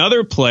 Well,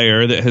 another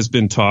player that has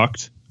been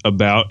talked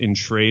about in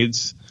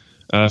trades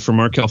for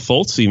Markelle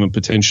Fultz, even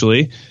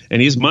potentially,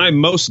 and he's my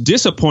most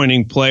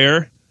disappointing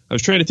player. I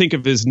was trying to think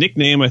of his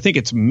nickname. I think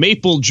it's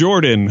Maple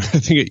Jordan. I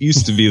think it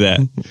used to be that.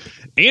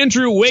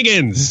 Andrew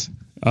Wiggins.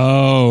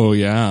 Oh,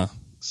 yeah.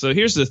 So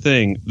here's the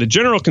thing. The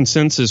general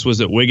consensus was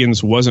that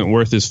Wiggins wasn't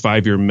worth his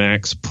 5-year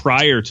max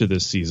prior to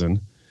this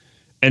season.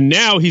 And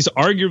now he's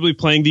arguably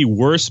playing the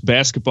worst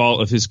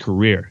basketball of his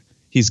career.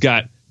 He's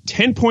got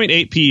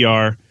 10.8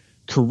 PER,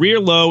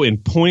 career low in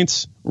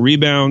points,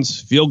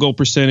 rebounds, field goal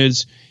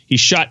percentage. He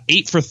shot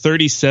 8 for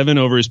 37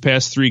 over his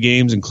past 3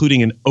 games,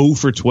 including an 0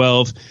 for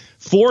 12,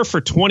 4 for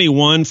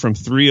 21 from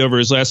 3 over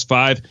his last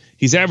 5.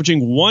 He's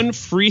averaging 1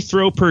 free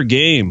throw per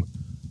game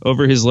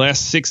over his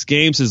last 6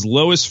 games, his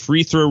lowest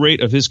free throw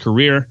rate of his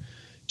career.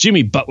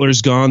 Jimmy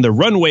Butler's gone. The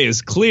runway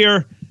is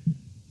clear,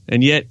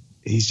 and yet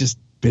he's just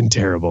been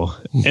terrible.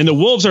 And the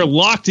Wolves are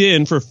locked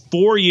in for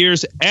 4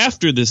 years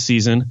after this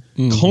season,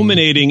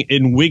 culminating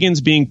in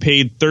Wiggins being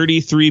paid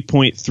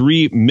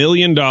 $33.3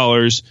 million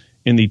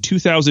in the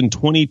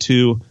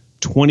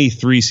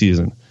 2022-23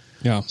 season.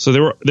 Yeah.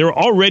 So there were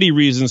already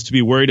reasons to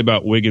be worried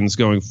about Wiggins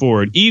going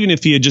forward, even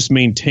if he had just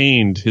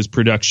maintained his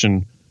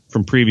production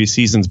from previous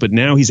seasons. But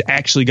now he's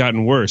actually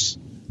gotten worse,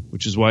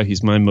 which is why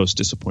he's my most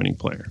disappointing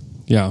player.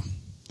 Yeah.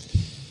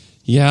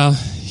 Yeah,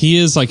 he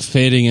is like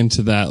fading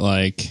into that,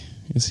 like,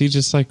 is he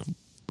just like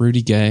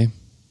Rudy Gay?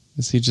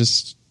 Is he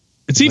just...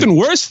 It's like, even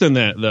worse than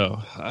that, though.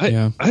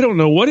 I don't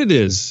know what it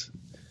is.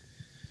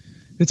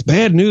 It's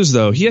bad news,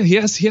 though. He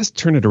has to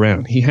turn it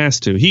around. He has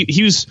to.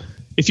 He was...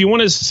 If you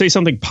want to say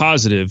something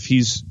positive,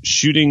 he's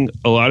shooting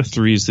a lot of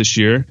threes this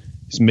year.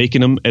 He's making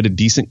them at a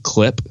decent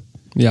clip.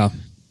 Yeah.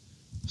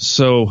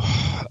 So,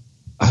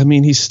 I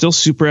mean, he's still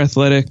super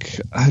athletic.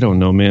 I don't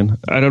know, man.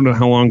 I don't know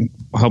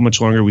how much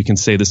longer we can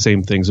say the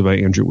same things about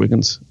Andrew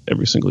Wiggins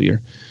every single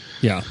year.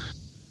 Yeah.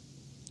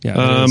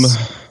 Yeah.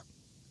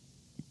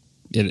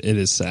 It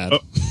is sad.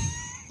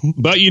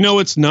 But you know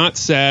it's not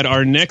sad.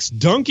 Our next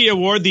Donkey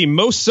Award, the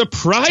most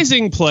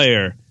surprising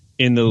player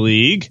in the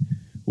league,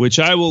 which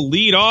I will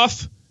lead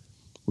off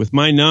with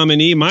my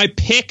nominee, my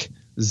pick,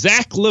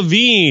 Zach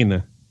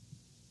LaVine.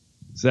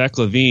 Zach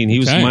LaVine, he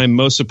was my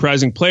most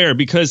surprising player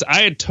because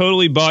I had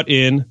totally bought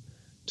in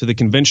to the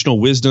conventional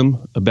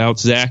wisdom about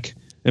Zach.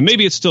 And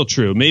maybe it's still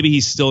true. Maybe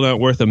he's still not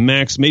worth a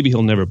max. Maybe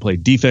he'll never play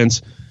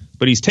defense.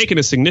 But he's taken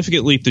a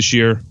significant leap this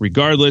year.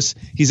 Regardless,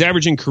 he's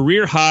averaging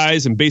career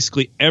highs in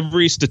basically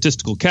every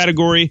statistical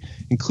category,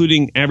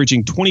 including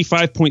averaging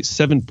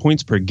 25.7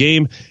 points per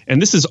game.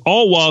 And this is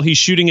all while he's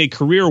shooting a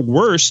career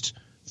worst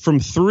from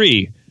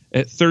 3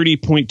 at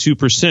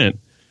 30.2%.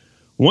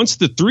 Once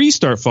the threes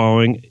start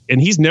falling,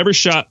 and he's never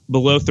shot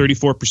below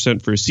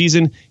 34% for a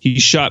season, he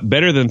shot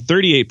better than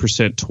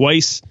 38%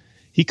 twice.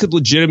 He could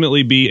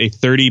legitimately be a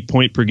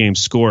 30-point-per-game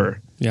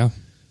scorer. Yeah.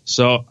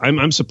 So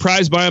I'm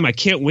surprised by him. I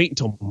can't wait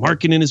until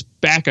Markkanen is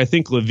back. I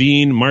think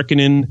LaVine,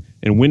 Markkanen,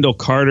 and Wendell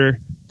Carter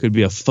could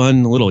be a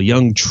fun little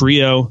young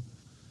trio.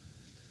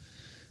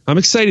 I'm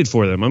excited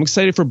for them. I'm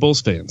excited for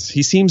Bulls fans.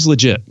 He seems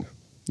legit.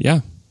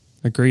 Yeah,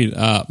 agreed.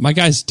 My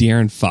guy's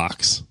De'Aaron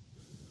Fox.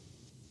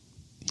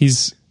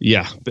 He's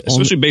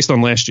especially based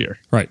on last year.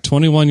 Right,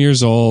 21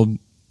 years old.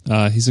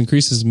 He's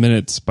increased his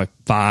minutes by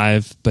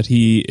 5, but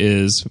he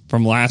is,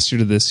 from last year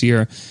to this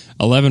year,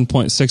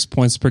 11.6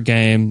 points per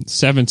game,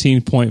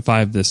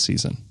 17.5 this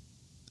season.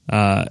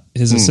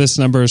 His assist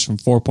numbers from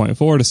 4.4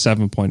 to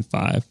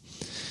 7.5.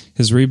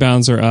 His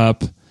rebounds are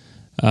up.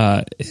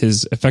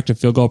 His effective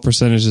field goal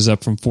percentage is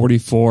up from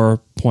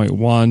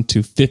 44.1 to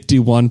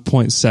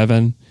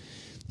 51.7.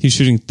 He's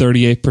shooting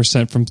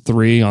 38% from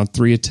 3 on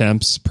 3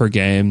 attempts per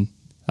game.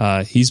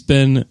 He's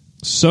been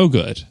so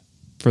good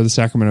for the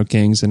Sacramento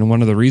Kings, and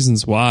one of the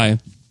reasons why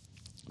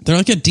they're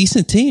like a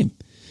decent team.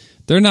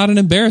 They're not an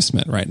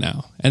embarrassment right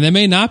now, and they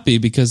may not be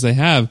because they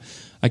have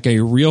like a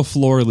real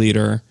floor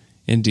leader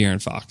in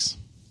De'Aaron Fox.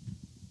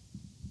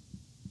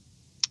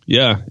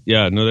 Yeah,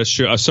 no, that's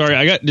true. Sorry,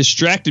 I got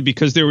distracted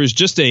because there was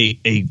just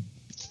a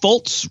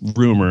false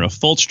rumor, a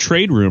false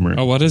trade rumor.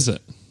 Oh, what is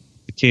it?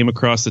 It came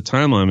across the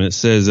timeline, and it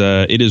says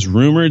it is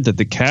rumored that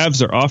the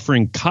Cavs are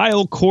offering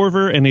Kyle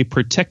Korver and a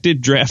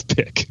protected draft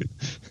pick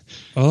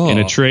in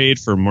a trade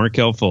for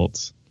Markelle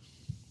Fultz.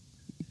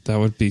 That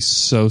would be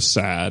so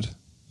sad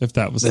if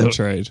that was the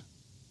trade.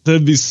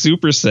 That'd be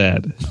super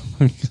sad. Oh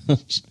my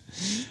gosh.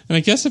 And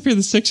I guess if you're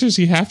the Sixers,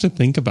 you have to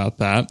think about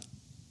that.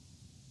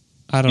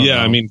 I don't know.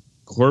 Yeah, I mean,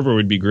 Korver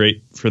would be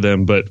great for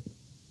them, but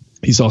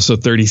he's also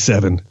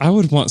 37. I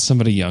would want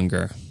somebody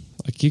younger.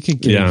 Like, you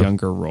could get a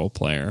younger role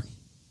player.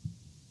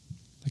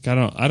 Like,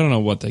 I don't know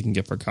what they can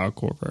get for Kyle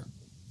Korver.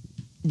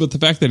 But the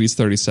fact that he's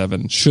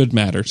 37 should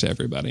matter to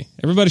everybody.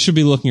 Everybody should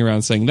be looking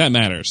around saying, that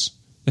matters,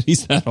 that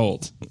he's that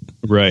old.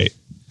 Right.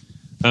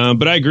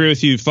 But I agree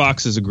with you.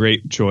 Fox is a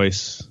great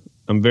choice.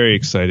 I'm very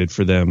excited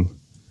for them.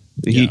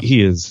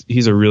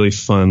 He's a really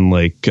fun,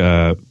 like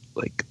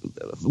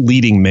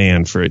leading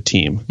man for a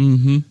team.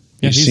 Mm-hmm.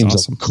 Yeah, he he's seems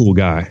awesome. like a cool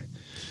guy.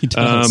 He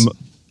does.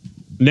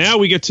 Now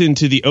we get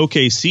into the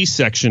OKC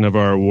section of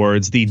our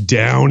awards, the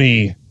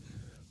Downie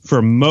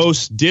for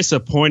most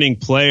disappointing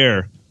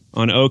player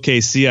on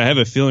OKC. I have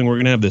a feeling we're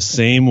going to have the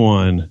same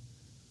one.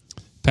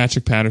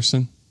 Patrick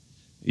Patterson.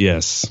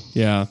 Yes.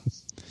 Yeah.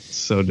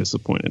 So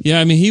disappointed. Yeah,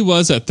 I mean, he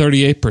was at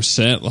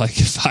 38% like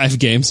 5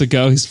 games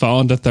ago. He's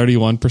fallen to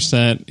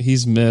 31%.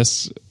 He's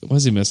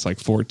missed like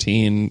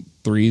 14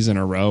 threes in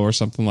a row or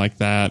something like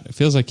that. It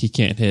feels like he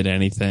can't hit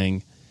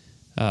anything.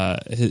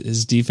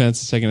 His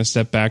defense is taking a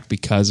step back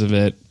because of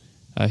it.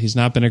 He's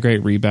not been a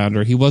great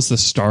rebounder. He was the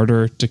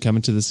starter to come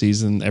into the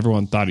season.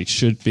 Everyone thought he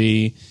should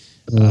be.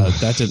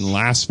 That didn't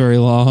last very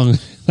long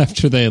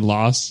after they had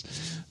lost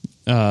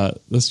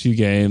those few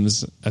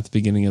games at the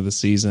beginning of the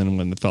season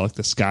when it felt like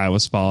the sky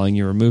was falling.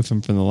 You remove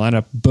him from the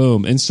lineup,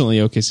 boom, instantly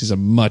OKC's a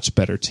much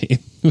better team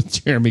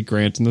with Jeremy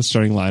Grant in the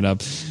starting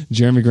lineup.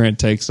 Jeremy Grant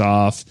takes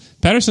off.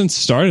 Patterson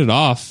started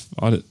off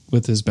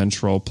with his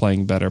bench role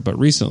playing better, but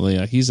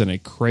recently he's in a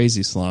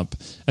crazy slump.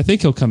 I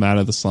think he'll come out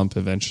of the slump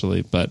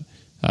eventually, but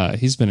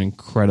he's been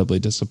incredibly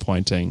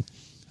disappointing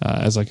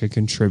as like a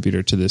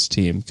contributor to this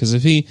team. Because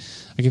if he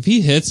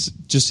hits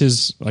just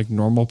his like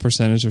normal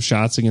percentage of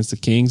shots against the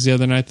Kings the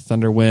other night, the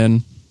Thunder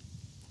win.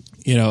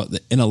 You know,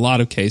 in a lot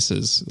of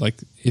cases, like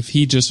if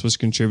he just was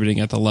contributing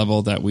at the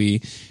level that we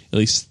at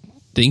least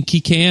think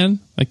he can,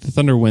 like the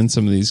Thunder win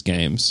some of these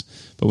games.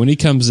 But when he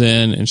comes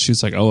in and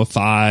shoots like 0 of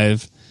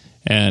 5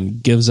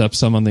 and gives up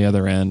some on the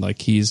other end,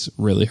 like he's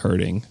really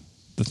hurting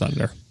the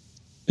Thunder.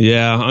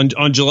 Yeah,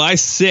 on July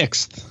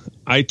 6th,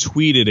 I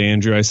tweeted,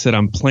 Andrew, I said,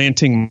 I'm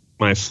planting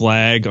my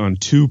flag on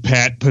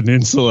Tupat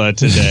Peninsula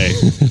today.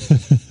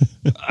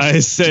 I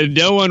said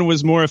no one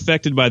was more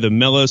affected by the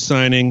Melo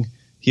signing.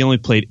 He only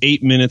played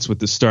 8 minutes with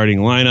the starting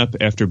lineup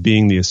after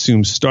being the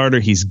assumed starter.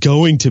 He's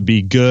going to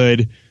be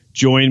good.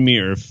 Join me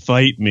or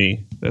fight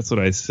me. That's what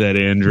I said,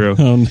 Andrew.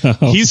 Oh, no.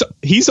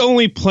 He's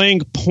only playing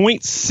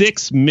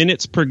 0.6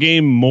 minutes per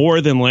game more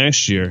than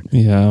last year,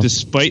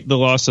 despite the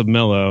loss of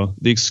Melo.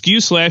 The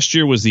excuse last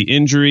year was the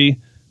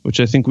injury, which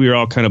I think we were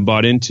all kind of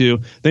bought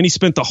into. Then he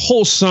spent the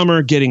whole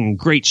summer getting in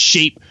great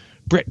shape.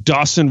 Brett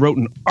Dawson wrote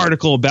an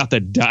article about the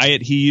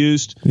diet he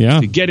used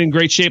to get in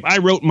great shape. I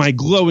wrote my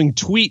glowing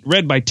tweet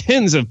read by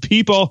tens of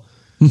people.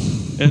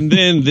 And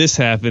then this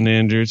happened,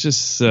 Andrew. It's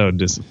just so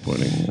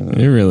disappointing.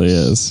 It really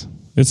is.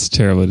 It's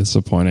terribly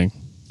disappointing.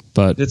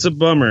 But it's a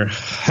bummer.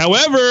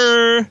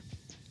 However,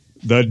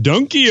 the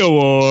Dunky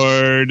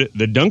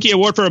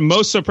Award for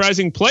most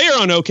surprising player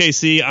on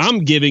OKC,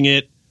 I'm giving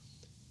it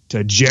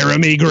to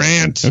Jeremy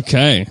Grant.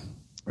 Okay.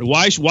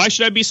 Why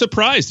should I be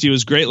surprised? He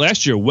was great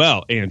last year.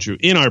 Well, Andrew,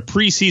 in our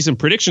preseason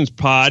predictions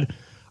pod,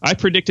 I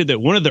predicted that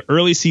one of the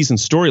early season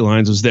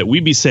storylines was that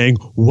we'd be saying,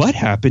 what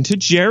happened to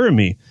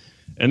Jeremy?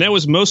 And that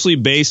was mostly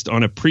based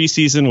on a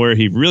preseason where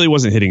he really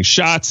wasn't hitting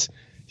shots.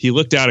 He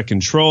looked out of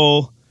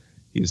control.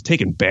 He was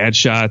taking bad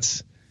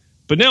shots.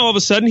 But now all of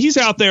a sudden he's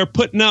out there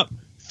putting up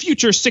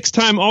future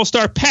 6-time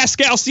All-Star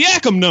Pascal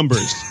Siakam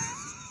numbers.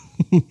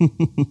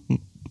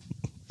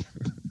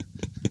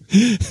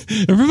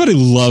 Everybody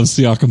loves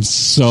Siakam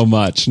so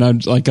much.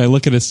 And I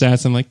look at his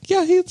stats, I'm like,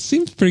 yeah, he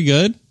seems pretty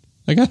good.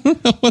 Like, I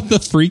don't know what the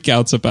freak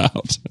out's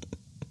about.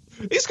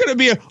 He's going to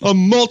be a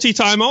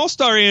multi-time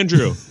All-Star,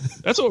 Andrew.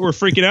 That's what we're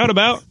freaking out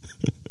about.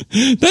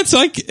 That's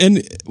like,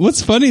 and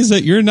what's funny is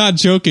that you're not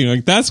joking.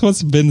 Like, that's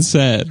what's been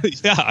said.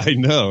 Yeah, I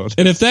know.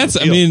 And if that's,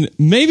 I mean,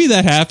 maybe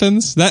that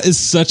happens. That is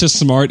such a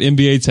smart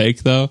NBA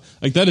take, though.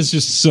 Like, that is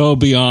just so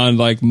beyond,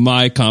 like,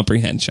 my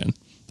comprehension.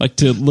 Like,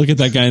 to look at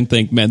that guy and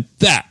think, man,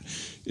 that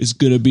is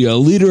going to be a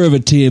leader of a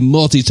team,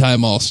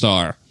 multi-time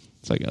All-Star.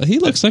 It's like, he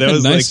looks like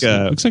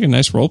looks like a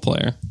nice role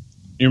player.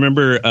 You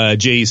remember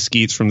Jay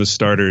Skeets from the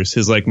Starters?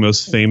 His like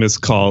most famous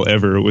call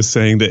ever was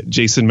saying that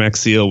Jason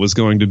Maxiell was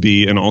going to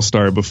be an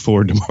All-Star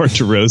before DeMar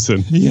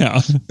DeRozan.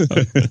 Yeah.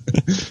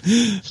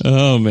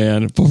 Oh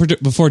man,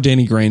 before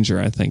Danny Granger,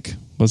 I think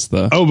was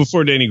the. Oh,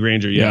 before Danny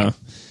Granger, yeah.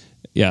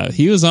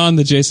 He was on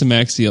the Jason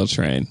Maxiell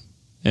train,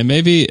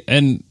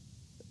 and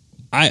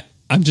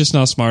I'm just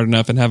not smart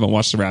enough and haven't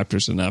watched the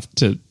Raptors enough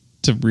to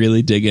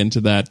really dig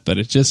into that, but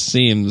it just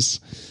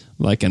seems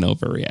like an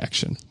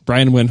overreaction.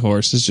 Brian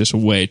Windhorst is just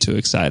way too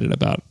excited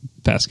about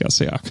Pascal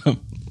Siakam.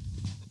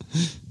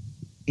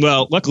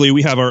 Well, luckily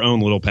we have our own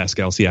little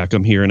Pascal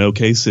Siakam here in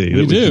OKC.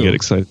 We can get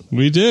excited.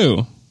 We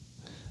do.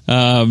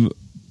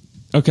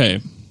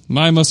 Okay,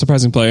 my most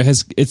surprising player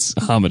it's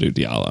Hamidou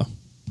Diallo.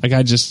 Like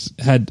I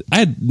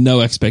had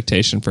no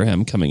expectation for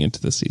him coming into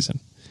the season.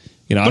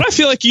 You know, but I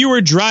feel like you were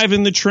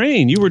driving the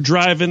train. You were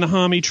driving the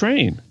Hami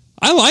train.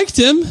 I liked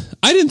him.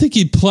 I didn't think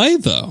he'd play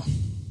though.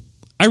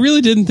 I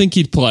really didn't think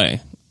he'd play.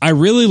 I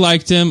really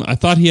liked him. I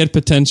thought he had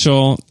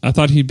potential. I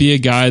thought he'd be a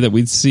guy that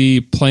we'd see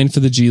playing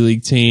for the G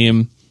League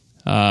team,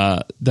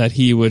 that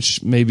he would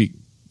maybe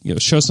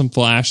show some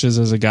flashes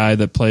as a guy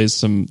that plays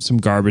some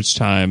garbage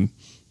time.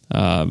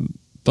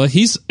 But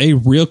he's a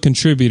real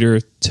contributor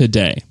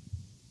today.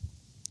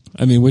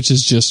 I mean, which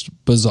is just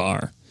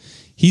bizarre.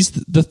 He's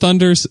the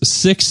Thunder's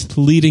 6th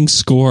leading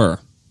scorer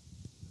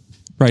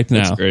right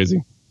now. That's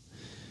crazy.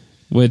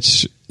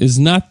 Which is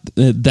not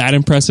that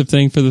impressive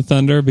thing for the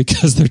Thunder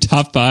because they're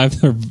top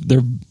 5.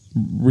 They're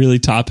really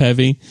top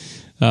heavy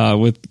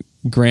with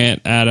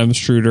Grant, Adams,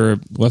 Schroeder,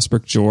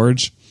 Westbrook,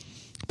 George.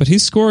 But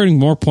he's scoring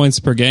more points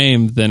per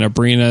game than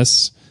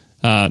Abrinas,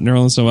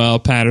 Nerlens Noel,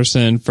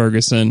 Patterson,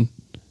 Ferguson.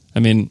 I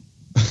mean,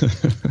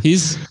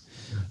 he's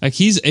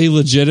a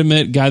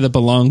legitimate guy that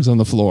belongs on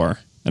the floor.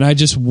 And I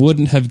just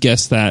wouldn't have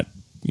guessed that,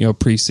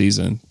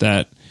 preseason.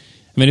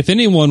 I mean, if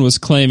anyone was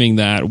claiming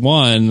that,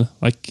 one,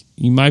 like,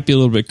 you might be a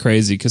little bit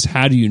crazy because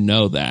how do you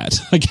know that?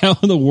 Like, how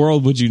in the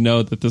world would you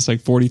know that this,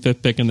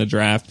 45th pick in the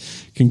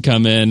draft can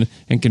come in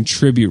and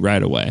contribute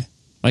right away?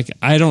 Like,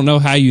 I don't know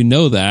how you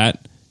know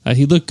that.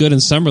 He looked good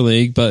in Summer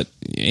League, but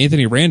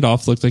Anthony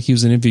Randolph looked like he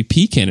was an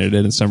MVP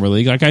candidate in Summer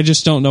League. Like, I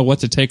just don't know what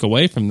to take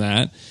away from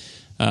that.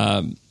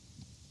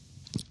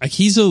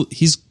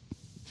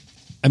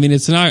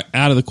 It's not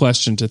out of the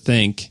question to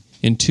think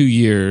in 2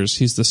 years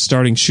he's the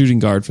starting shooting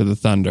guard for the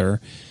Thunder,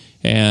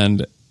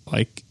 and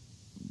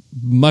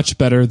much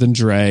better than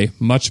Dre,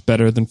 much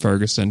better than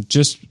Ferguson.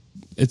 Just,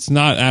 it's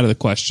not out of the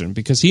question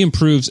because he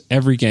improves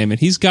every game, and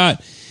he's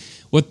got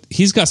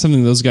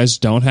something those guys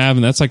don't have,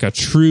 and that's like a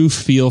true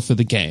feel for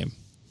the game,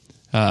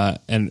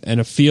 and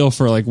a feel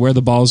for where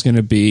the ball is going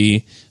to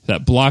be.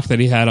 That block that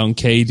he had on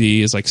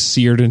KD is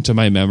seared into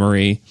my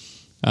memory.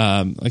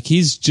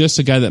 He's just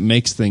a guy that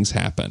makes things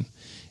happen,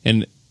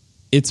 and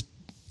it's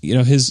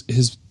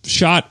his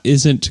shot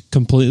isn't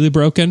completely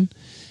broken.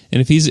 And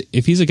if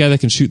he's a guy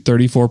that can shoot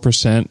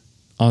 34%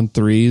 on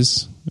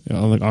threes,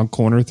 on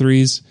corner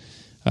threes,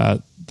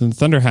 then the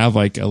Thunder have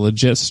a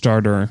legit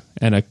starter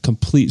and a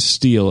complete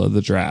steal of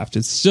the draft.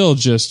 It's still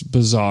just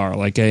bizarre.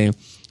 A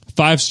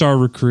 5-star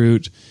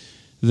recruit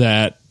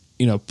that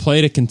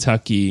played at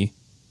Kentucky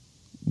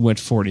went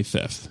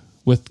 45th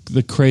with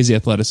the crazy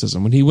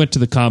athleticism. When he went to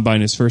the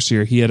combine his first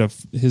year,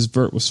 his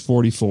vert was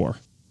 44.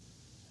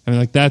 I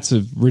mean, that's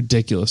a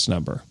ridiculous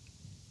number.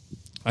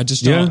 I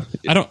just don't.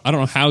 I don't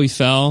know how he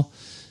fell,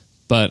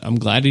 but I'm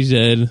glad he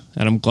did,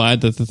 and I'm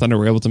glad that the Thunder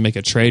were able to make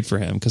a trade for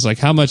him because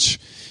how much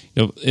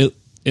it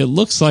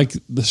looks like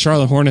the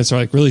Charlotte Hornets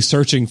are really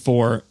searching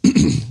for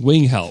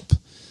wing help.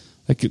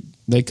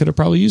 They could have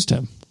probably used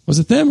him. Was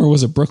it them or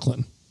was it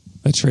Brooklyn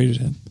that traded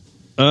him?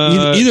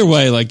 Either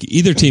way,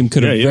 either team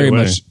could have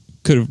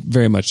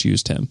very much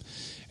used him,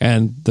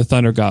 and the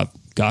Thunder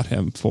got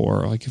him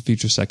for a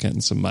future second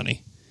and some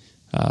money.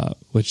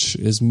 Which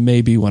is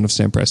maybe one of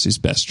Sam Presti's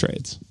best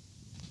trades.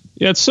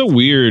 Yeah, it's so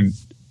weird,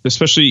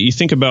 especially you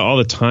think about all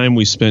the time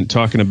we spent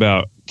talking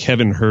about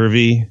Kevin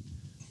Hervey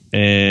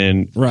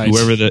and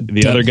whoever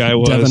the other guy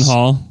was. Devin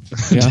Hall.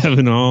 Yeah.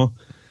 Devin Hall.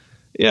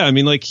 Yeah, I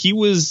mean, he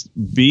was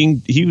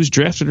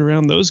drafted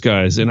around those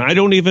guys, and I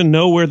don't even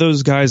know where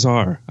those guys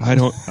are. I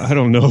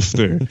don't know if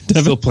they're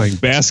still playing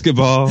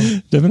basketball.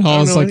 Devin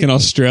Hall is in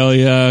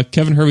Australia.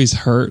 Kevin Hervey's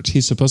hurt.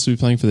 He's supposed to be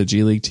playing for the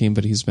G League team,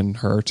 but he's been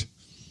hurt.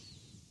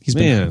 He's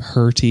been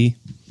hurty.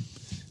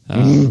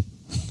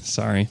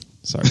 Sorry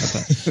about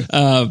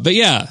that. But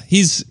yeah,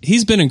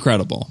 he's been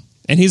incredible,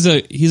 and he's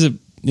a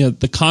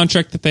the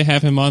contract that they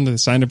have him on, that they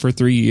signed him for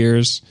 3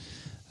 years.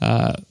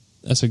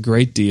 That's a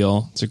great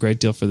deal. It's a great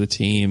deal for the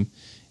team,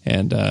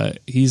 and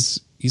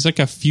he's like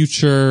a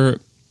future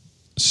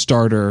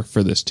starter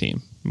for this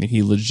team. I mean,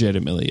 he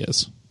legitimately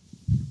is.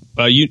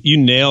 You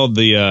nailed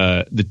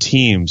the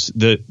teams.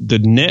 The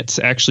Nets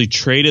actually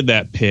traded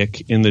that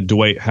pick in the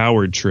Dwight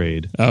Howard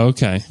trade. Oh,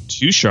 okay.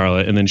 To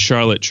Charlotte, and then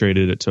Charlotte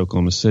traded it to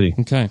Oklahoma City.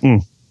 Okay.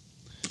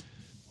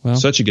 Well,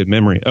 such a good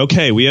memory.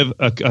 Okay, we have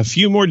a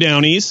few more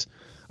Downies.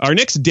 Our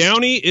next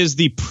Downy is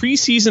the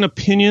preseason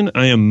opinion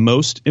I am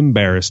most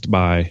embarrassed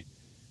by.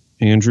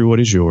 Andrew, what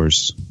is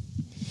yours?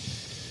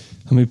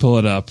 Let me pull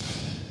it up.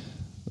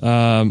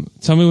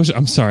 Tell me which.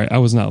 I'm sorry, I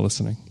was not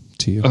listening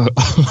to you. The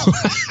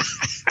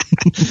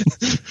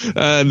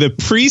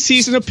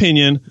preseason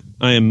opinion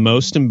I am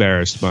most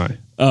embarrassed by.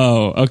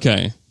 Oh,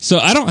 okay. So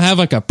I don't have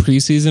like a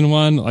preseason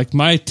one. Like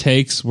my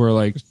takes were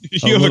like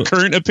you have a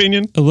current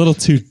opinion, a little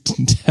too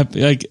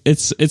like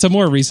it's a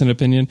more recent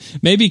opinion.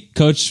 Maybe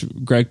Coach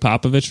Greg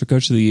Popovich for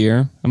Coach of the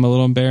Year. I'm a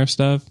little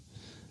embarrassed of.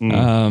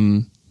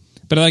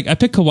 But I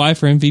picked Kawhi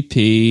for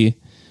MVP.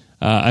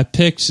 I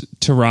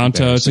picked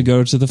Toronto to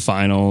go to the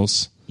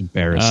finals.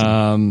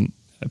 Embarrassing.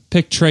 I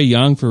picked Trae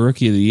Young for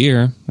Rookie of the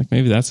Year. Like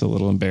maybe that's a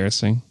little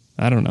embarrassing.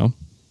 I don't know.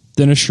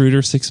 Dennis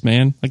Schroeder, 6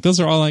 man. Like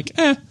those are all like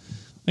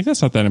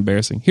that's not that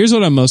embarrassing. Here's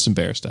what I'm most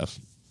embarrassed of.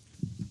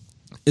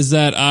 Is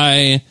that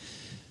I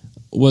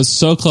was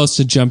so close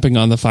to jumping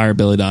on the fire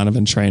Billy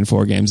Donovan train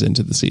 4 games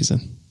into the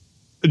season.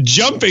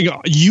 Jumping,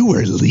 you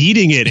were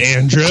leading it,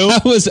 Andrew.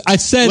 I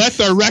said, let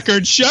the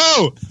record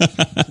show.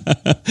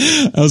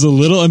 I was a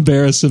little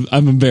embarrassed.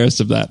 I'm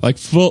embarrassed of that, like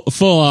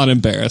full on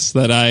embarrassed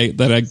that I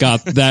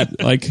got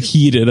that like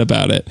heated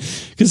about it,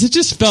 because it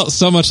just felt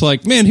so much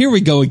like, man, here we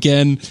go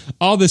again.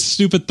 All this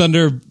stupid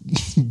Thunder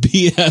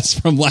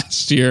BS from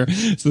last year.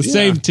 It's the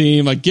same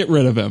team. Like, get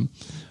rid of him.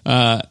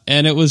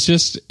 And it was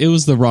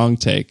the wrong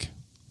take.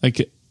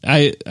 Like,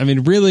 I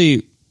mean,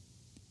 really.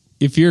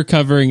 If you're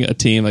covering a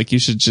team, like you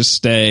should just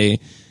stay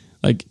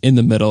like in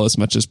the middle as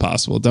much as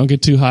possible. Don't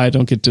get too high,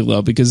 don't get too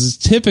low, because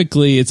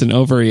typically it's an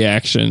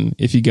overreaction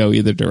if you go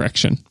either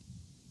direction.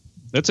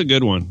 That's a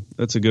good one.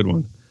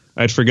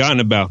 I'd forgotten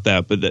about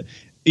that, but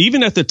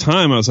even at the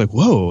time I was like,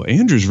 whoa,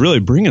 Andrew's really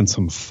bringing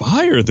some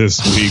fire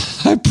this week.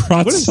 I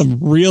brought some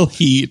real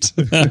heat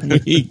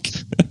that week.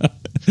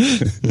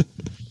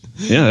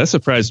 Yeah, that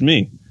surprised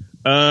me.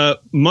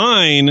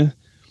 Mine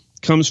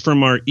comes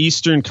from our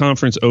Eastern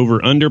Conference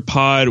over-under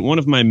pod. One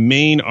of my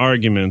main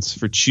arguments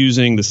for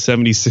choosing the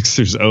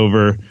 76ers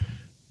over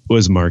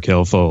was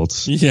Markelle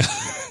Fultz. Yeah,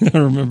 I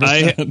remember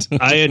that.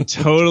 I had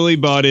totally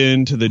bought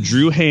into the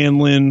Drew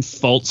Hanlon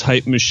Fultz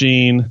hype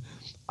machine.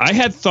 I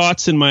had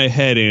thoughts in my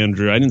head,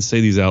 Andrew. I didn't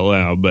say these out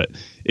loud, but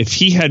if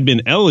he had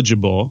been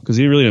eligible, because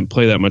he really didn't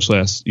play that much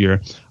last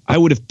year, I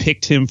would have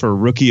picked him for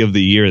Rookie of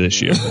the Year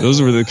this year. Those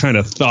were the kind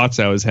of thoughts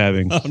I was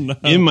having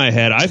in my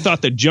head. I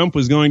thought the jump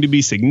was going to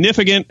be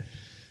significant,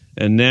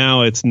 and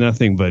now it's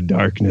nothing but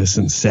darkness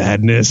and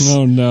sadness.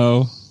 Oh,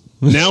 no.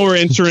 Now we're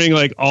entering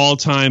like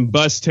all-time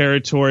bust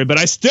territory, but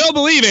I still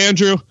believe,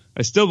 Andrew.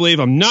 I still believe.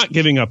 I'm not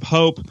giving up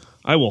hope.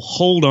 I will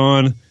hold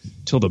on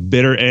till the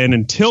bitter end,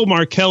 until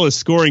Markelle is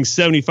scoring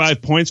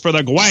 75 points for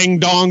the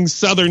Guangdong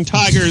Southern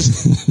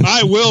Tigers.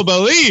 I will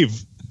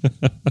believe.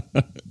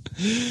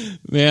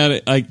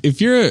 Man, like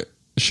if you're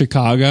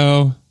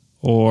Chicago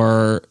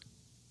or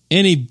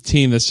any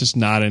team that's just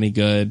not any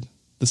good,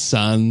 the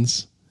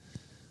Suns,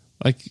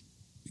 like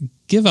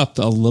give up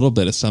a little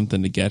bit of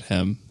something to get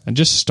him and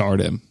just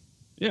start him.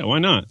 Yeah, why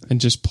not? And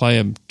just play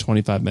him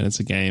 25 minutes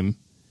a game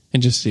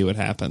and just see what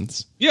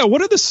happens. Yeah,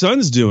 what are the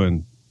Suns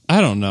doing?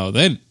 I don't know.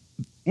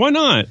 Why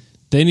not?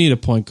 They need a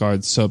point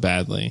guard so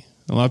badly.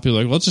 A lot of people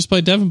are like, well, let's just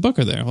play Devin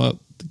Booker there. Well,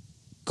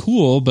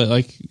 cool, but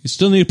like you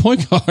still need a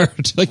point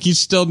guard. Like you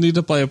still need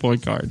to play a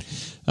point guard.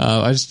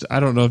 I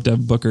don't know if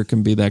Devin Booker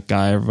can be that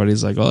guy.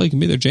 Everybody's like, well, he can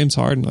be their James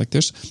Harden. Like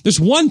there's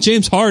one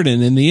James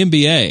Harden in the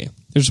NBA.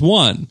 There's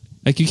one.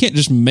 Like you can't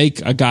just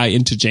make a guy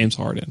into James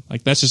Harden.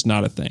 Like that's just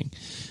not a thing.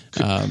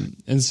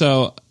 And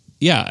so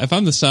yeah, if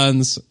I'm the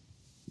Suns,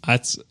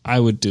 I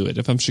would do it.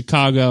 If I'm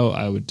Chicago,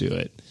 I would do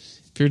it.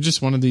 If you're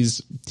just one of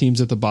these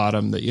teams at the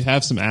bottom that you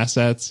have some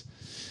assets,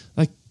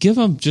 like give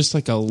them just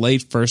like a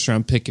late first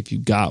round pick if you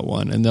got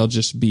one, and they'll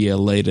just be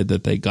elated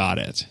that they got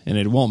it, and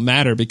it won't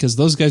matter because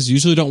those guys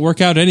usually don't work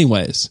out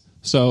anyways.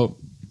 So,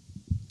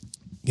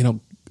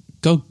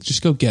 go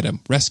get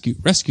him, rescue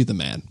the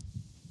man.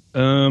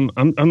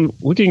 I'm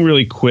looking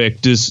really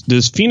quick.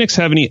 Does Phoenix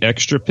have any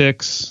extra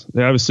picks?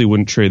 They obviously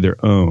wouldn't trade their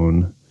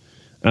own.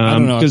 I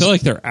don't know. I feel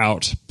like they're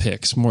out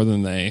picks more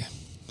than they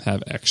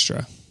have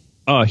extra.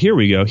 Oh, here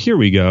we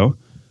go.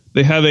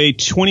 They have a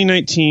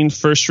 2019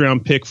 first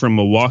round pick from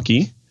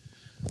Milwaukee.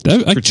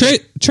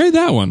 Trade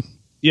that one.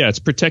 Yeah, it's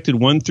protected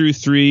 1 through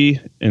 3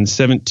 and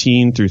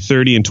 17 through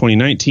 30 in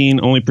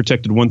 2019. Only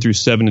protected 1 through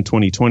 7 in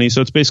 2020.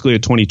 So it's basically a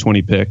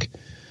 2020 pick.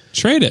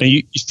 Trade it. And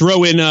you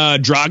throw in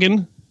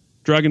Dragan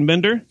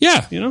Bender.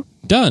 Yeah,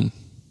 done.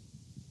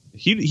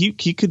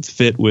 He could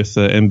fit with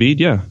Embiid.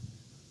 Yeah.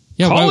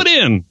 Call it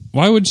in.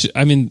 Why would you?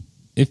 I mean,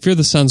 if you're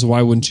the Suns,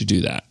 why wouldn't you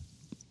do that?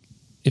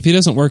 If he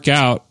doesn't work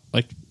out,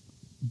 like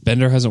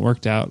Bender hasn't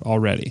worked out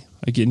already.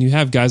 Again, you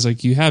have guys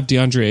like you have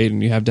DeAndre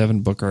Ayton, you have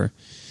Devin Booker.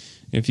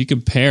 If you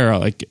compare,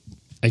 like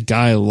a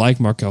guy like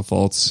Markelle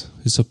Fultz,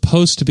 who's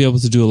supposed to be able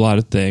to do a lot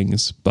of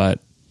things, but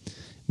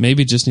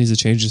maybe just needs a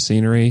change of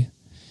scenery.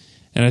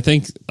 And I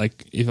think,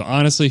 like,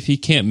 if he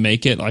can't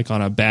make it, like,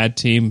 on a bad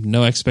team,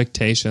 no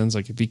expectations,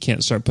 like, if he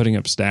can't start putting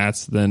up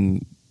stats,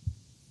 then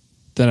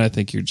I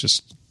think you're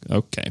just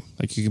okay.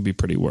 Like, you can be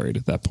pretty worried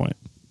at that point.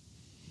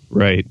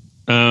 Right.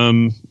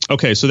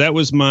 Okay, so that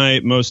was my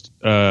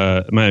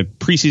my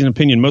preseason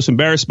opinion, most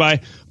embarrassed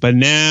by. But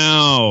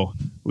now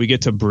we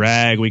get to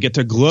brag. We get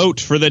to gloat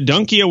for the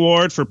Dunkie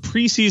Award for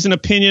preseason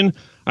opinion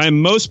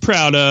I'm most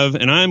proud of,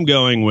 and I'm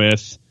going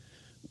with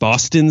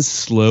Boston's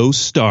slow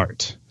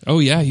start. Oh,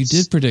 yeah, you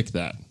did predict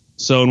that.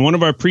 So in one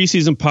of our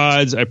preseason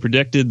pods, I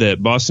predicted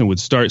that Boston would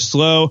start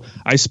slow.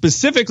 I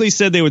specifically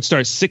said they would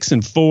start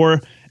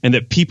 6-4 and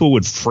that people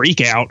would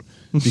freak out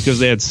because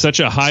they had such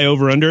a high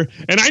over-under.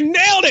 And I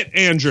nailed it,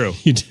 Andrew.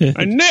 You did.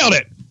 I nailed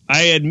it.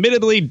 I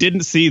admittedly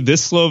didn't see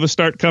this slow of a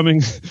start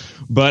coming,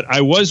 but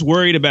I was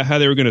worried about how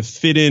they were going to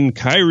fit in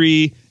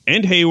Kyrie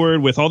and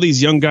Hayward with all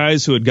these young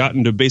guys who had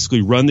gotten to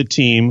basically run the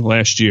team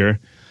last year.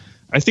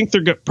 I think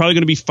they're probably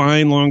going to be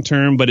fine long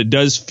term, but it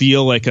does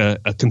feel like a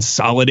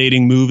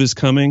consolidating move is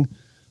coming.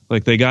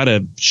 Like they got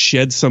to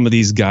shed some of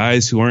these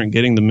guys who aren't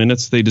getting the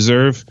minutes they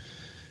deserve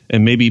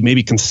and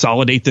maybe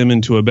consolidate them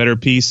into a better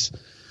piece.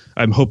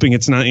 I'm hoping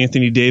it's not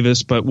Anthony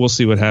Davis, but we'll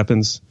see what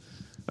happens.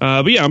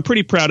 But yeah, I'm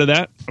pretty proud of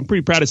that. I'm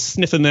pretty proud of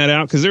sniffing that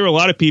out because there were a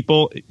lot of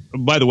people.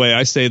 By the way,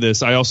 I say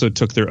this. I also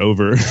took their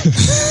over. And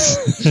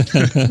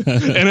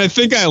I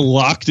think I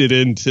locked it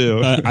in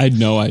too. I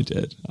know I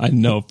did. I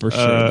know for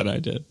sure that I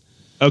did.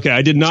 Okay,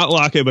 I did not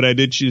lock it, but I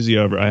did choose the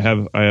over. I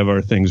have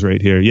our things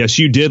right here. Yes,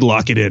 you did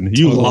lock it in.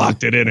 You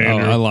locked it in,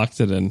 Andrew. I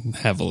locked it in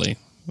heavily.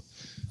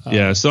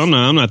 Yeah, so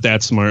I'm not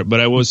that smart, but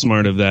I was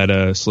smart of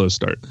that slow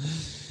start.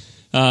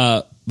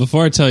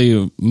 Before I tell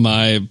you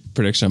my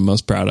prediction I'm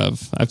most proud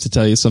of, I have to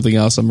tell you something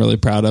else I'm really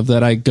proud of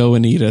that I go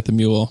and eat at the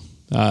Mule,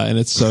 and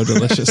it's so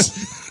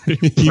delicious.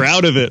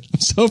 Proud of it. I'm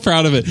so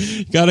proud of it.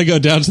 You got to go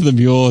down to the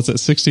Mule. It's at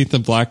 16th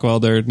and Blackwell.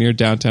 They're near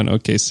downtown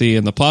OKC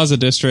in the Plaza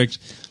District.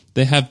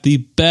 They have the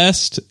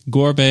best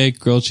gourmet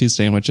grilled cheese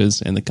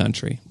sandwiches in the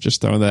country. Just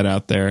throwing that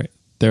out there.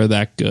 They're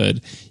that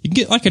good. You can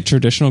get like a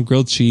traditional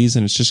grilled cheese,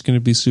 and it's just going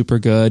to be super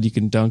good. You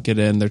can dunk it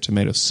in their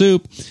tomato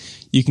soup.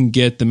 You can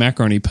get the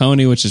macaroni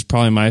pony, which is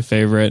probably my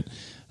favorite.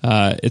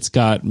 It's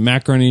got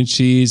macaroni and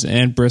cheese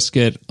and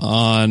brisket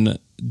on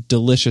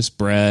delicious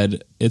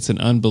bread. It's an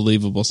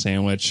unbelievable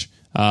sandwich.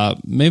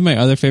 Maybe my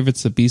other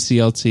favorite's the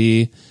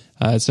BCLT.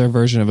 It's their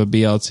version of a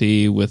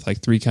BLT with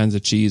like 3 kinds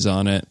of cheese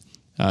on it.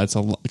 It's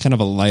a kind of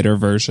a lighter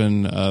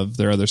version of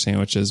their other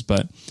sandwiches,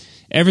 but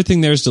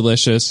everything there is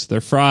delicious. Their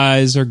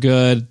fries are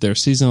good. Their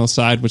seasonal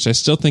side, which I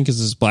still think is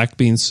this black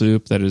bean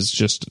soup that is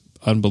just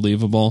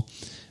unbelievable.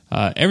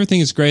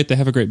 Everything is great. They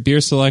have a great beer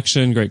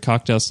selection, great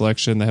cocktail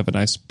selection. They have a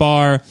nice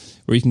bar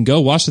where you can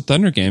go watch the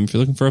Thunder game. If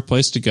you're looking for a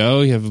place to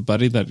go, you have a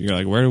buddy that you're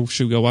like, where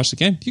should we go watch the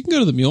game? You can go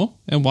to the Mule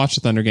and watch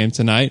the Thunder game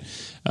tonight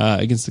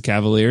against the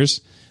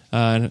Cavaliers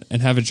and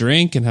have a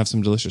drink and have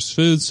some delicious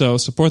food. So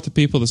support the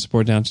people that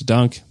support Down to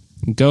Dunk.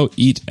 Go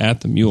eat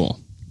at the Mule.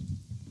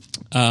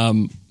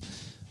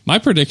 My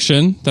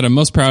prediction that I'm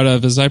most proud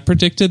of is I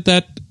predicted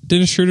that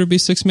Dennis Schroeder would be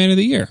 6th man of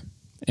the year.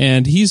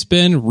 And he's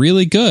been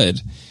really good.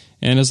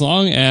 And as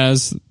long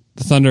as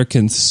the Thunder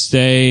can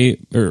stay,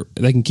 or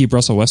they can keep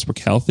Russell Westbrook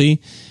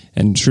healthy,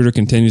 and Schroeder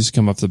continues to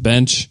come off the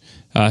bench,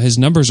 his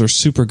numbers are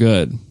super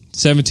good.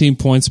 17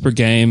 points per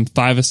game,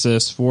 5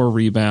 assists, 4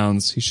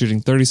 rebounds. He's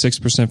shooting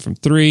 36% from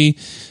 3,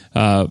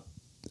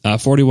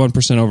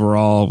 41%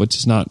 overall, which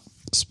is not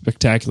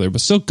spectacular, but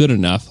still good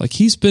enough. Like,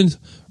 he's been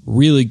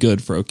really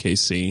good for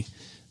OKC.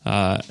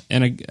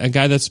 And a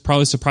guy that's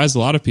probably surprised a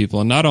lot of people.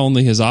 And not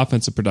only his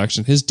offensive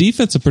production, his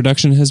defensive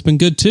production has been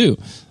good too.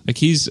 Like,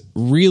 he's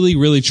really,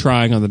 really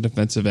trying on the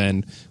defensive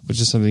end,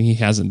 which is something he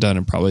hasn't done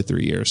in probably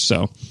 3 years.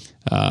 So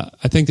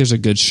I think there's a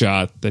good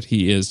shot that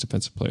he is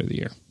Defensive Player of the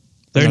Year.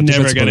 They're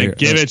never going to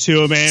give it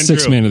to him, Andrew.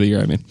 6th man of the year,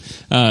 I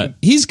mean.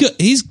 He's good.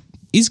 He's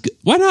good.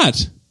 Why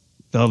not?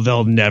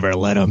 They'll never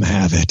let him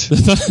have it.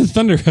 The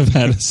Thunder have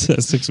had a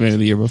 6th man of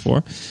the year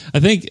before. I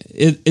think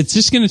it's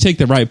just going to take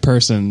the right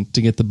person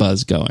to get the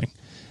buzz going.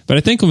 But I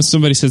think when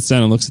somebody sits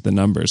down and looks at the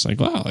numbers, like,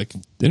 wow, like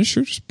Dennis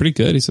Schroeder's pretty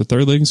good. He's the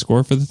 3rd leading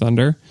scorer for the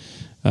Thunder.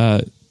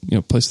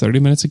 Plays 30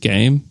 minutes a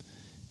game,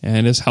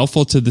 and is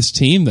helpful to this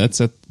team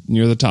that's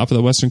near the top of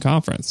the Western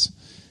Conference.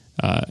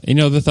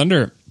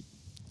 The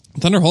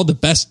Thunder hold the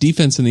best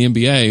defense in the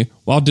NBA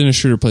while Dennis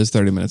Schroeder plays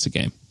 30 minutes a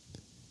game.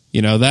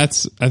 I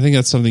think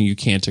that's something you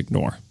can't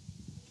ignore.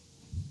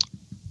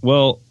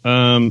 Well,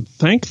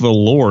 thank the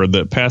Lord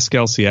that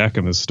Pascal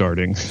Siakam is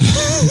starting.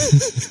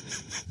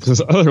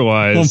 Because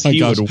otherwise,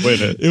 he would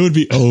win it. It would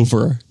be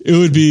over. It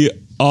would be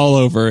all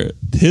over.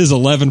 His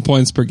 11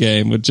 points per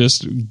game would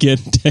just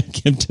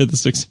take him to the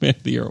 6th man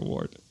of the year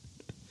award.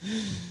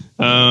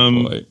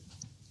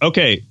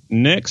 Okay,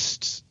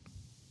 next.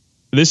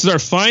 This is our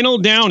final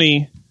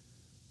Downie.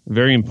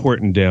 Very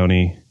important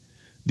Downie.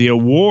 The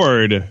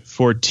award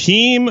for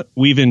team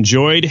we've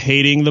enjoyed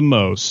hating the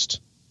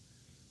most.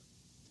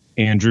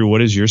 Andrew,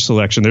 what is your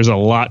selection? There's a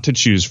lot to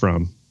choose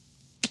from.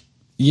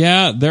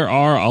 Yeah, there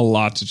are a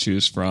lot to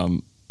choose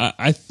from.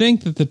 I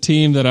think that the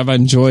team that I've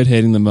enjoyed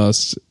hating the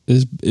most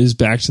is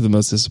back to the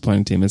most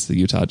disappointing team. It's the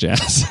Utah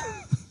Jazz.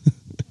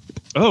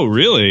 Oh,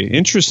 really?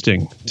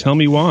 Interesting. Tell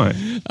me why.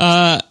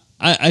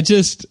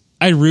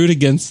 I root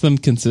against them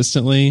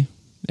consistently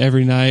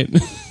every night.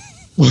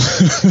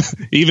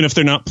 Even if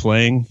they're not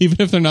playing? Even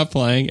if they're not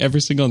playing,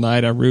 every single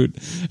night I root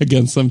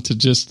against them to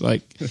just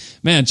like,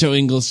 man, Joe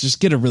Ingles, just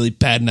get a really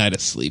bad night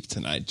of sleep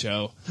tonight,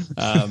 Joe.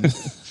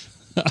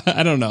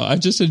 I don't know. I've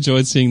just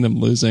enjoyed seeing them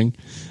losing.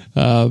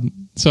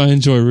 So I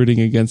enjoy rooting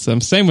against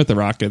them. Same with the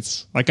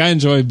Rockets. Like, I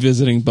enjoy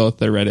visiting both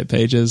their Reddit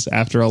pages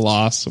after a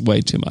loss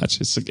way too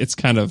much. It's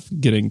kind of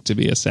getting to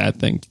be a sad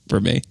thing for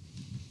me.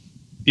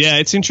 Yeah,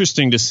 it's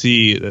interesting to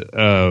see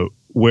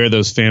where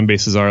those fan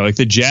bases are. Like,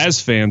 the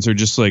Jazz fans are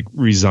just like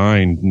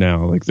resigned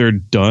now. Like, they're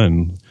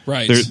done.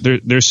 Right.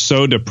 They're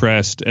so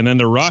depressed. And then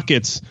the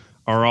Rockets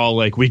are all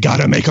like, we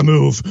got to make a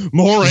move.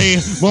 Maury.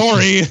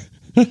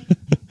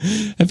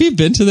 Have you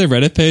been to their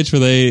Reddit page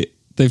where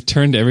they've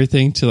turned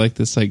everything to like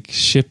this like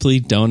Shipley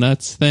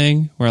Donuts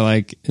thing where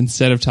like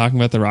instead of talking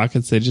about the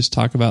Rockets, they just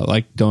talk about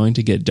like going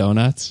to get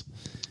donuts?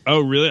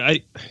 Oh,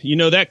 really?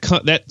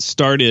 That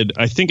started,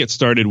 I think it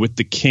started with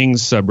the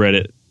Kings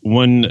subreddit.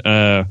 One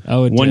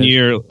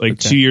year, like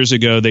 2 years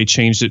ago, they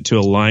changed it to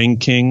a Lion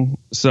King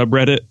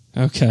subreddit.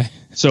 Okay.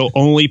 So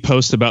only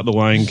posts about the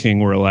Lion King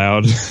were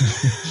allowed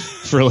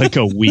for like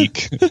a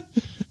week.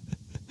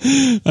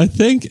 I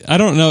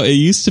don't know. It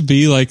used to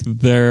be like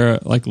their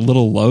like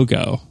little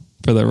logo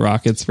for the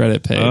Rockets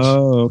Reddit page.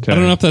 Oh, okay. I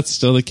don't know if that's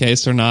still the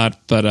case or not,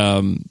 but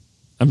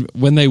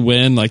when they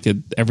win, like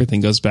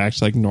everything goes back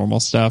to like normal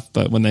stuff.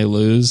 But when they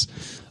lose,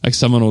 like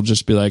someone will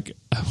just be like,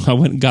 "I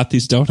went and got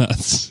these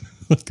donuts."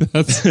 Like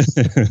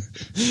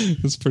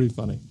that's pretty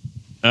funny.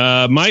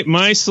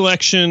 My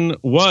selection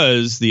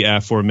was the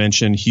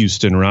aforementioned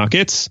Houston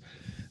Rockets.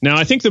 Now,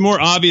 I think the more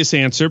obvious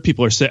answer,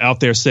 people are out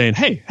there saying,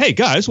 hey,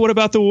 guys, what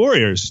about the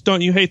Warriors?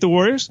 Don't you hate the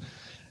Warriors?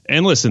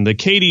 And listen, the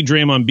KD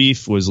Draymond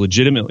beef was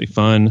legitimately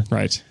fun.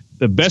 Right.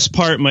 The best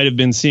part might have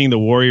been seeing the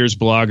Warriors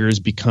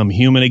bloggers become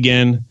human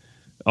again.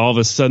 All of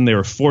a sudden, they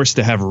were forced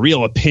to have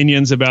real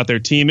opinions about their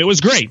team. It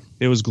was great.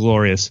 It was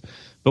glorious.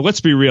 But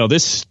let's be real.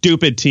 This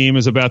stupid team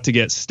is about to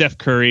get Steph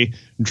Curry,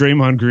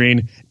 Draymond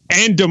Green,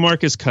 and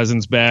DeMarcus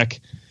Cousins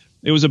back.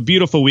 It was a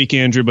beautiful week,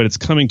 Andrew, but it's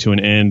coming to an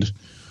end.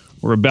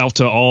 We're about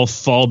to all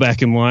fall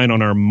back in line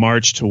on our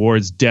march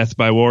towards death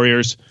by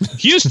Warriors.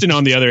 Houston,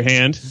 on the other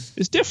hand,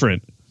 is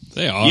different.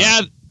 They are.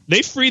 Yeah,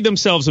 they freed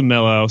themselves of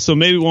Melo, so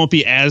maybe it won't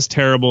be as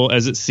terrible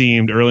as it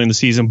seemed early in the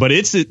season, but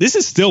this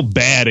is still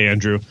bad,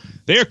 Andrew.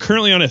 They are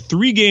currently on a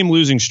 3-game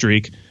losing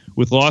streak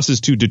with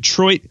losses to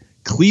Detroit,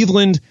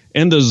 Cleveland,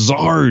 and the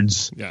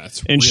Zards. Yeah,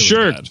 it's and really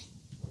sure, bad.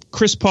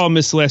 Chris Paul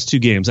missed the last 2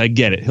 games. I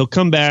get it. He'll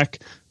come back.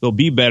 They'll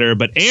be better.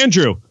 But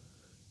Andrew,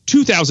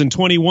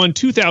 2021,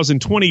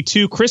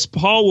 2022, Chris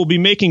Paul will be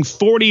making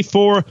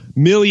 $44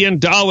 million.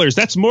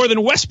 That's more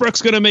than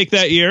Westbrook's going to make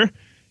that year.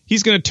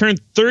 He's going to turn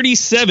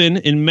 37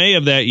 in May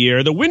of that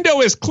year. The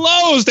window is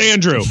closed,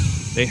 Andrew.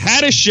 They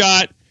had a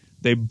shot.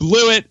 They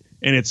blew it,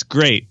 and it's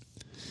great.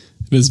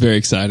 It is very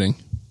exciting.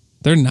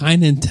 They're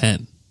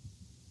 9-10.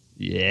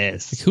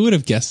 Yes. Like, who would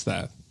have guessed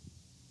that?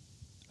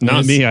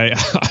 Not me. I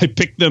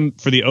picked them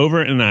for the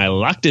over, and I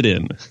locked it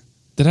in.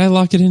 Did I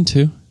lock it in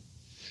too?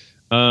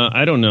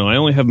 I don't know. I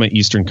only have my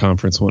Eastern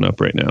Conference one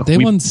up right now. They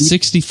won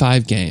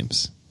 65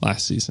 games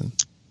last season.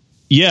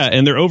 Yeah,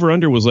 and their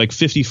over-under was like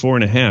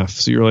 54.5.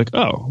 So you're like,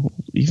 oh,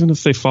 even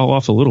if they fall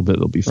off a little bit,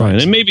 they'll be fine.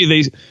 Right. And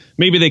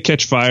maybe they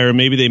catch fire.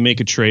 Maybe they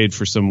make a trade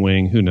for some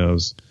wing. Who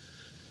knows?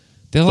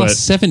 They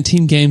lost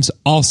 17 games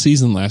all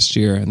season last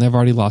year, and they've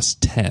already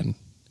lost 10.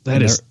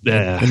 That is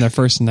in their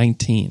first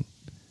 19.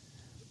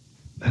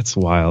 That's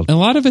wild. And a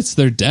lot of it's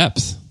their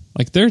depth.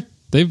 Like their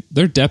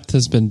depth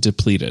has been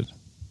depleted.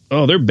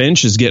 Oh, their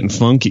bench is getting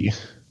funky.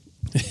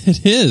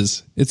 It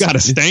is. It's got a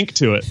stank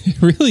to it.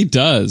 It really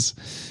does.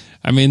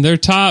 I mean, their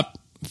top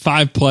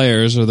 5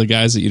 players are the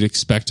guys that you'd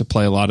expect to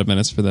play a lot of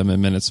minutes for them in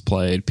minutes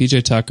played.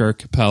 PJ Tucker,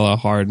 Capella,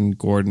 Harden,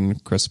 Gordon,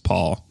 Chris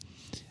Paul.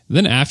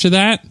 Then after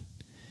that,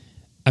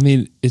 I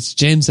mean, it's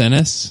James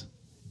Ennis.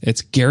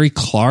 It's Gary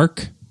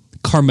Clark.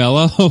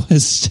 Carmelo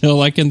is still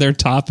like in their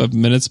top of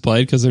minutes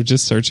played because they're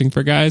just searching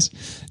for guys.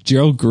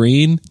 Gerald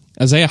Green,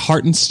 Isaiah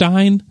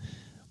Hartenstein,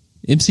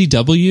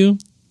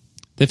 MCW.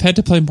 They've had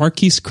to play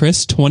Marquise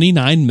Chris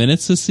 29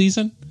 minutes this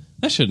season.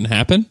 That shouldn't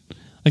happen.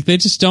 Like they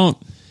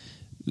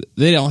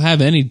don't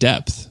have any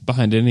depth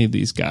behind any of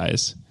these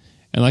guys.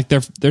 And like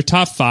their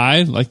top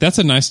 5, like that's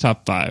a nice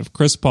top 5.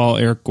 Chris Paul,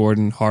 Eric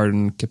Gordon,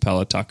 Harden,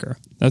 Capella, Tucker.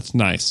 That's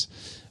nice.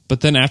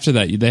 But then after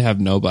that, they have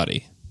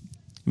nobody.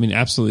 I mean,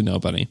 absolutely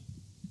nobody.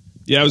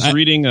 Yeah, I was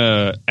reading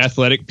a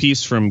athletic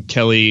piece from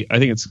Kelly. I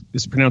think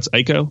it's pronounced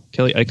Iko?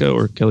 Kelly Iko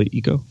or Kelly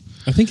Iko?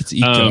 I think it's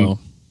Iko.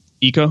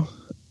 Iko,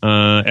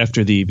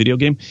 after the video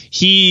game.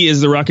 He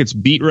is the Rockets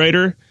beat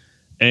writer,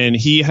 and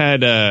he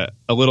had a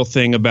little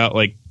thing about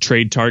like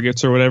trade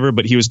targets or whatever,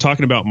 but he was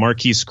talking about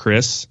Marquise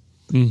Chris.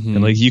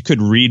 And like you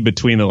could read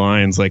between the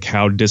lines like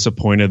how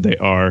disappointed they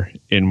are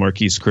in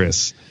Marquise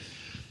Chris.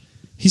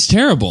 He's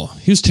terrible.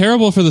 He was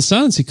terrible for the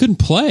Suns. He couldn't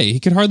play. He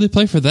could hardly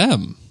play for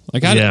them.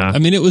 Like I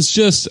mean, it was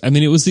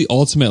the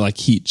ultimate like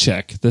heat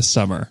check this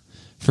summer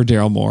for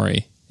Daryl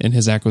Morey and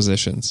his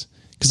acquisitions.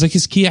 Because like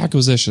his key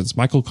acquisitions,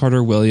 Michael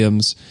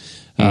Carter-Williams,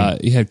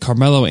 you had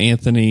Carmelo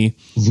Anthony,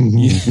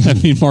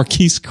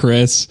 Marquise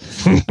Chris.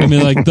 I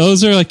mean, like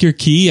those are like your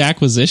key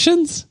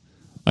acquisitions.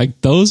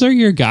 Like those are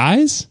your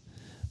guys.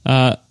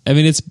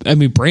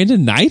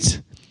 Brandon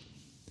Knight.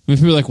 I mean,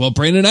 people are like, well,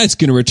 Brandon Knight's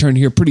going to return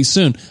here pretty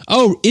soon.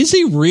 Oh, is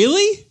he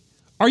really?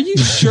 Are you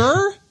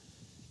sure?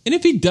 And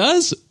if he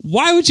does,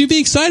 why would you be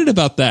excited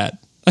about that?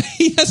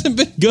 He hasn't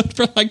been good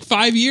for like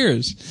 5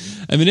 years.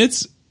 I mean,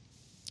 it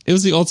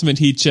was the ultimate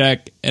heat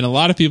check, and a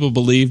lot of people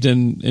believed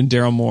in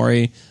Daryl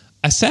Morey.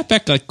 I sat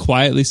back like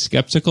quietly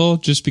skeptical,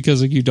 just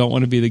because like you don't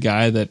want to be the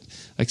guy that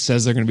like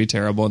says they're going to be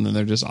terrible and then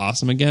they're just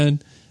awesome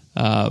again.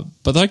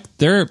 But like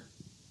they're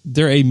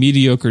a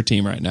mediocre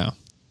team right now,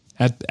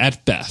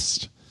 at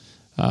best.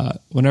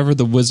 Whenever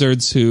the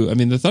Wizards,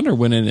 the Thunder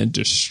went in and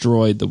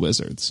destroyed the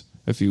Wizards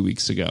a few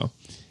weeks ago.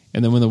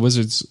 And then when the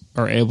Wizards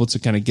are able to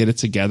kind of get it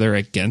together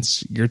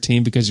against your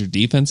team because your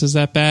defense is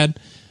that bad,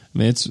 I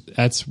mean,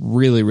 that's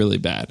really, really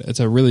bad. It's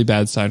a really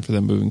bad sign for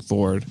them moving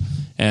forward.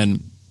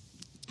 And,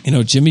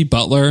 Jimmy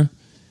Butler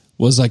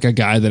was like a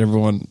guy that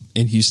everyone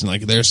in Houston,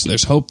 like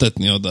there's hope that,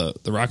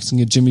 the Rockets can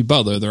get Jimmy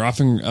Butler. They're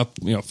offering up,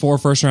 4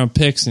 first-round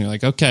picks, and you're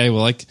like, okay,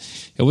 well, like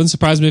it wouldn't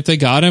surprise me if they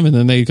got him, and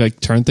then they like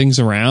turn things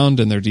around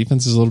and their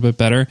defense is a little bit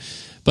better.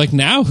 But like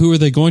now, who are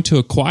they going to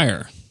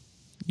acquire,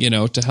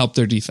 to help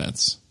their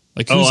defense?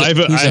 Like, I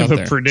have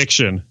a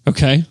prediction.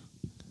 Okay.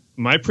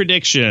 My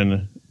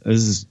prediction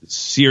is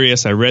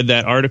serious. I read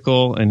that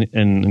article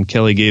and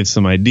Kelly gave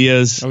some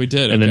ideas. Oh, we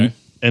did. And okay.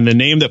 And the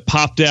name that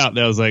popped out,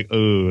 that was like,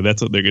 oh,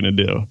 that's what they're going to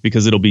do,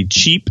 because it'll be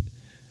cheap.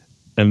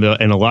 And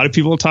a lot of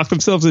people will talk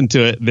themselves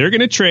into it. They're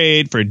going to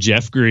trade for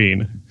Jeff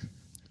Green.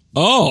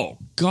 Oh,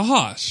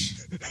 gosh.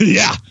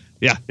 Yeah.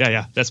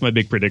 That's my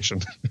big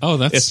prediction. Oh,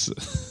 that's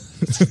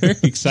very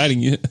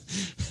exciting.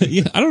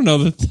 I don't know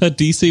that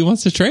DC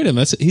wants to trade him.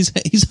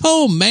 He's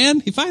home, man.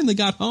 He finally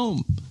got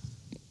home.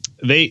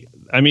 They're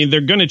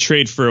going to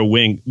trade for a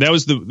wing. That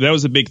was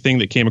the big thing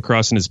that came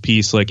across in his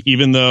piece. Like,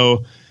 even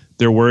though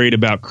they're worried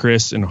about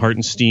Chris and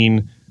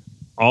Hartenstein,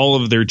 all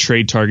of their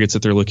trade targets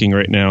that they're looking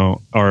right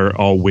now are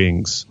all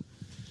wings.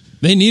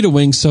 They need a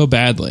wing so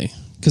badly,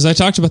 because I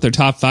talked about their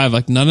top 5.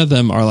 Like, none of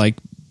them are like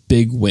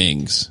big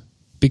wings,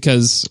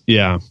 because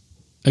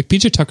like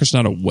PJ Tucker's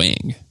not a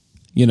wing.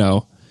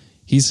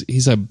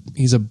 He's a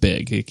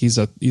big. He's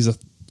a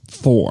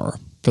 4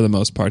 for the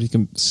most part. He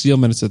can steal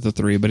minutes at the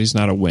 3, but he's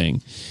not a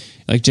wing.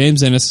 Like,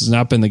 James Ennis has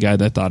not been the guy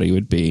that I thought he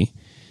would be.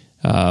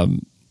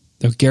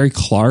 Gary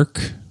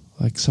Clark.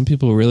 Like, some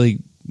people really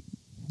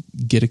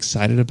get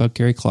excited about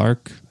Gary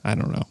Clark. I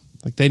don't know.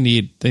 Like, they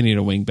need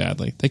a wing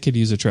badly. They could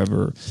use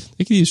Trevor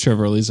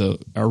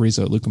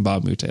Ariza, Luka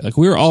Mute. Like,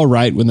 we were all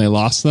right when they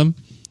lost them.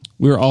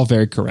 We were all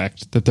very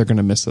correct that they're going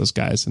to miss those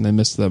guys, and they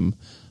missed them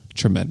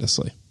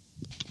tremendously.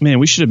 Man,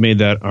 we should have made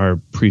that our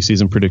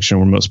preseason prediction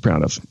we're most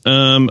proud of.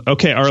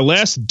 Okay, our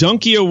last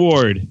Dunky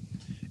Award.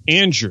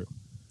 Andrew,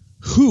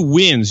 who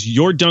wins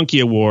your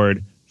Dunky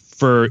Award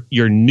for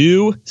your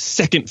new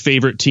second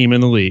favorite team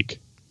in the league?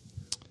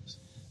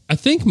 I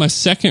think my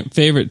second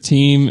favorite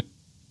team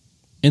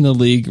in the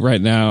league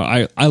right now,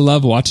 I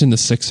love watching the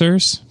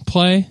Sixers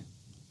play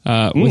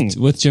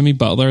with Jimmy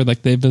Butler.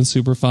 Like, they've been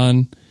super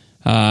fun.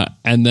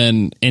 And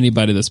then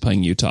anybody that's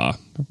playing Utah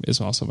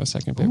is also my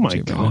second favorite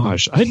team. Oh my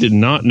gosh, I did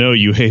not know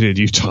you hated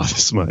Utah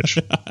this much.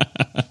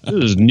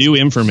 This is new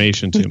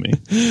information to me.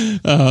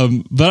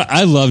 But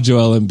I love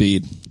Joel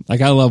Embiid.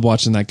 Like, I love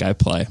watching that guy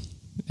play,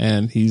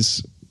 and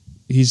he's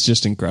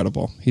just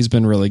incredible. He's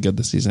been really good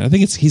this season. I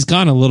think he's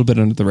gone a little bit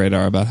under the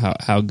radar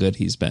about how good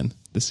he's been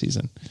this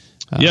season.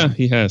 Yeah,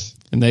 he has.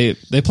 And they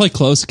play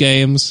close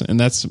games, and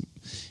that's,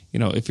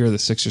 if you're the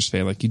Sixers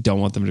fan, like, you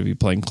don't want them to be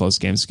playing close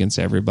games against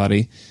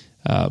everybody.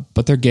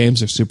 But their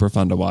games are super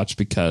fun to watch,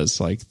 because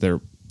like they're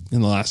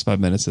in the last 5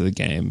 minutes of the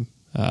game,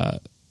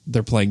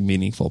 they're playing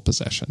meaningful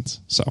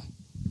possessions. So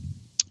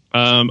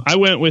I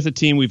went with a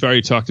team we've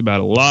already talked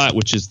about a lot,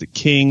 which is the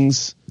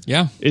Kings.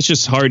 Yeah, it's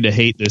just hard to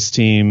hate this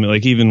team.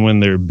 Like, even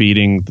when they're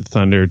beating the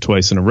Thunder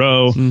twice in a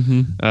row.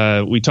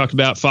 We talked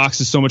about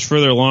Fox is so much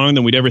further along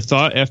than we'd ever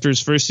thought after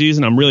his first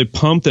season. I'm really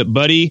pumped that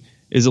Buddy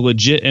is a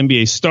legit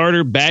NBA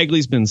starter.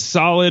 Bagley's been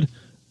solid.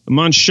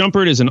 Amon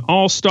Shumpert is an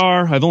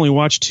all-star. I've only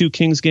watched 2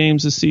 Kings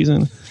games this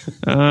season.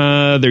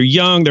 They're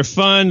young. They're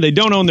fun. They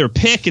don't own their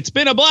pick. It's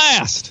been a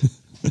blast.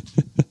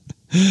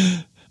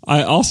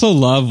 I also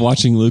love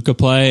watching Luka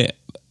play,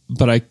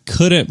 but I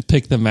couldn't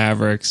pick the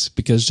Mavericks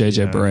because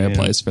JJ Barea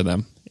plays for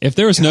them. If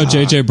there was no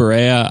JJ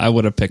Barea, I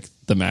would have picked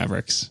the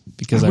Mavericks,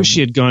 because I wish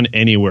he had gone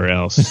anywhere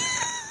else.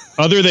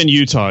 Other than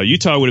Utah.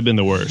 Utah would have been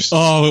the worst.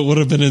 Oh, it would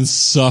have been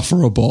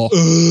insufferable.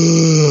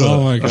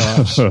 Oh my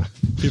gosh.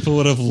 People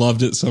would have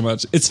loved it so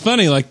much. It's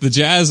funny, like the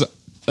Jazz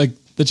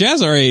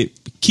are a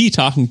key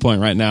talking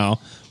point right now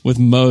with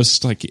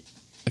most like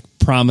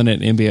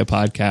prominent NBA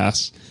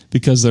podcasts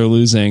because they're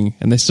losing,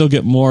 and they still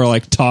get more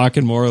like talk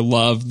and more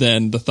love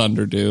than the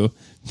Thunder do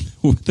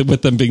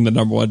with them being the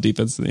number one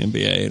defense in the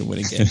NBA and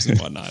winning games and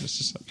whatnot. It's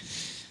just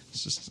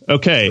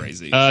okay.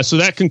 Crazy. So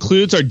that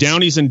concludes our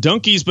Downies and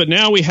Dunkies, but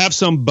now we have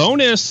some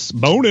bonus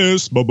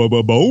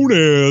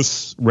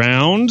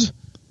round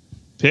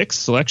picks,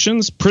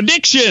 selections,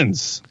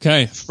 predictions.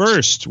 Okay.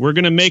 First, we're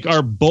going to make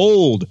our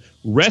bold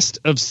rest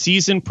of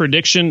season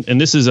prediction,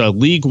 and this is a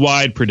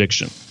league-wide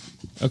prediction.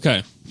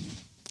 Okay.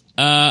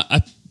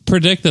 I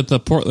predict that the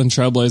Portland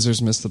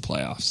Trailblazers miss the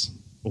playoffs.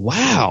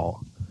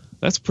 Wow.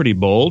 That's pretty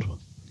bold.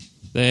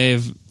 They're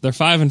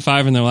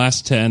 5-5 in their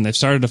last 10. They've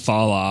started to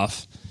fall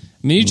off.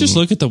 I mean, you just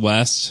look at the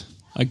West.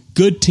 Like,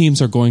 good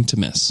teams are going to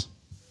miss.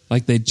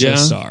 Like, they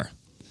just are.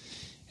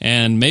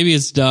 And maybe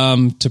it's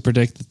dumb to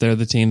predict that they're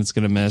the team that's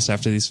going to miss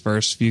after these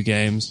first few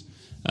games.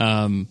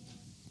 But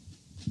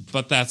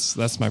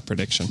that's my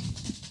prediction.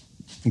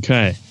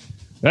 Okay.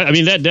 I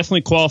mean, that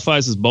definitely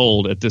qualifies as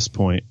bold at this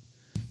point.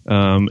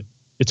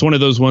 It's one of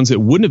those ones that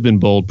wouldn't have been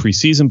bold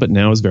preseason, but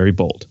now is very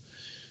bold.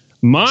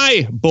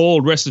 My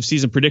bold rest of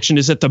season prediction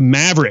is that the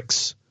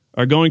Mavericks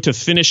are going to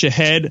finish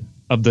ahead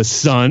of the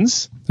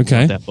Suns.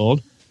 Okay. Not that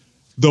bold.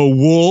 The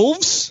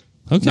Wolves.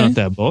 Okay. Not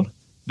that bold.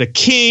 The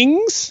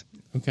Kings.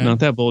 Okay. Not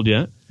that bold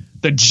yet.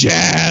 The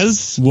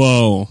Jazz.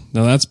 Whoa.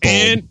 No, that's bold.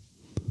 And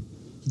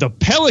the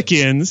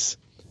Pelicans.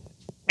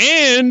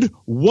 And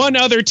one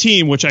other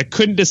team, which I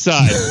couldn't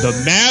decide.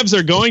 The Mavs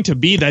are going to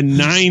be the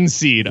 9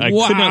 seed. I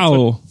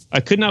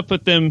could not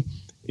put them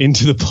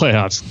into the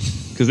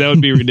playoffs because that would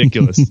be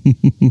ridiculous.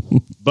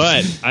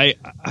 But I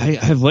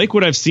have liked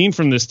what I've seen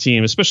from this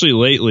team, especially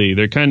lately.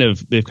 They've kind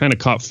of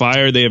caught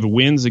fire. They have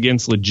wins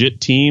against legit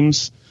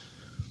teams.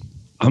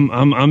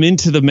 I'm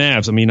into the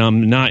Mavs. I mean,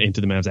 I'm not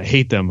into the Mavs. I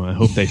hate them. I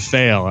hope they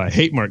fail. I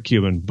hate Mark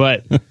Cuban,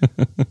 but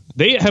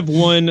they have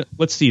won.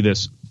 Let's see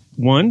this.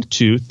 1,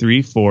 2,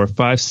 3, 4,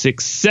 5,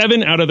 6,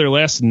 7 out of their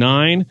last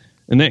 9,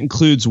 and that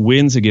includes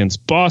wins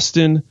against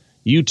Boston,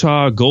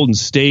 Utah, Golden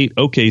State,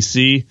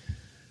 OKC.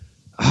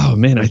 Oh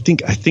man, I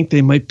think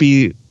they might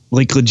be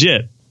like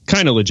legit,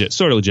 kind of legit,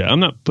 sort of legit. I'm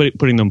not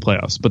putting them in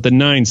playoffs, but the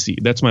 9 seed.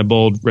 That's my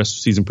bold rest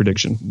of season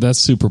prediction. That's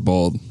super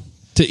bold.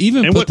 To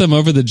even put them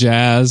over the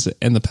Jazz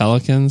and the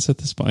Pelicans at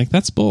this point, like,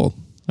 that's bold.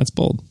 That's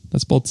bold.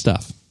 That's bold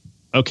stuff.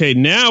 Okay,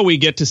 now we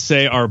get to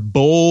say our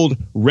bold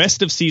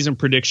rest of season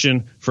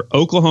prediction for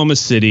Oklahoma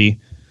City.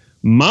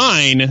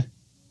 Mine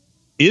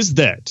is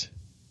that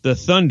the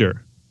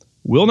Thunder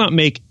will not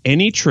make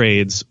any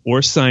trades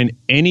or sign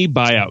any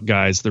buyout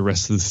guys the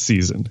rest of the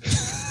season,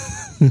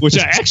 which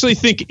I actually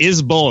think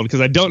is bold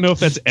because I don't know if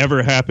that's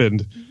ever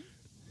happened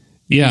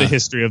in the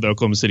history of the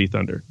Oklahoma City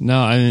Thunder. No,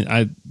 I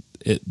mean,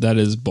 that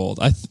is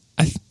bold.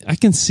 I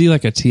can see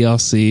like a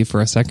TLC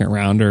for a second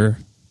rounder,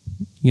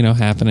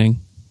 happening.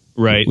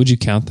 Right. Would you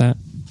count that?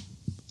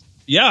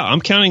 Yeah, I'm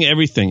counting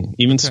everything,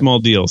 even small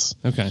deals.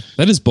 Okay.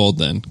 That is bold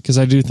then, because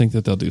I do think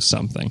that they'll do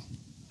something.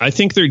 I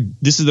think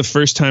this is the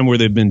first time where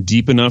they've been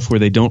deep enough where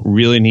they don't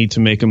really need to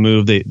make a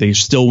move. They're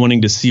still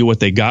wanting to see what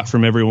they got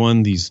from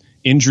everyone. These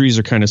injuries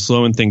are kind of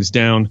slowing things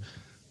down.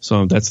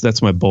 So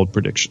that's my bold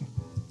prediction.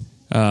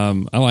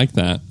 I like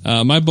that.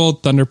 My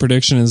bold Thunder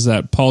prediction is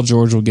that Paul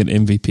George will get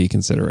MVP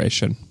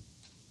consideration.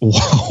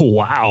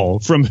 Wow.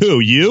 From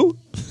who? You?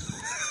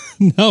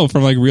 No,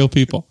 from like real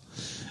people.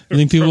 I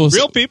think people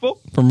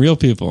from real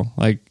people,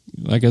 like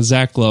a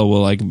Zach Lowe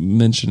will like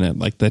mention it,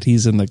 like that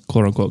he's in the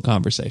quote unquote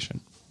conversation.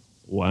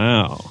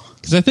 Wow.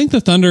 Because I think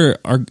the Thunder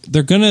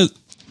they're gonna,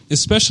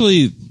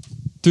 especially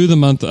through the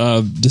month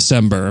of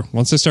December,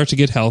 once they start to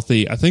get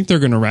healthy, I think they're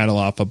gonna rattle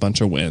off a bunch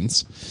of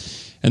wins,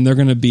 and they're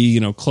gonna be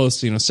close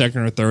to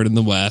second or third in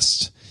the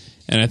West.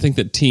 And I think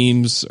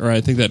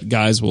that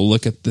guys will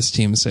look at this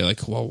team and say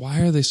like, well,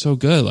 why are they so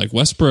good? Like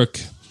Westbrook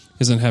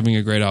isn't having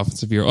a great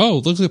offensive year. Oh,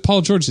 look at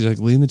Paul George. He's like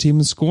leading the team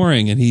in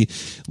scoring, and he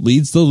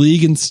leads the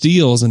league in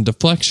steals and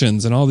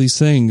deflections and all these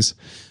things,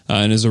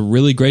 and is a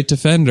really great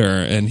defender.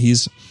 And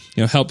he's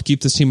helped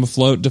keep this team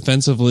afloat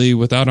defensively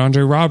without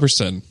Andre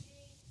Robertson.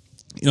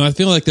 I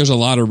feel like there's a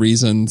lot of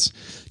reasons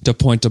to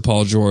point to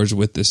Paul George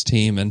with this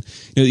team, and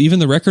even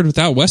the record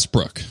without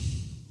Westbrook.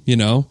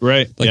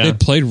 Right? Like they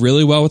played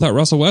really well without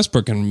Russell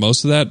Westbrook, and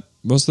most of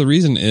the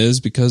reason is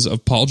because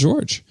of Paul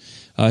George.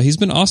 He's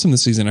been awesome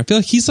this season. I feel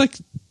like he's like.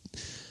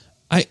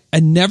 I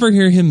never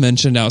hear him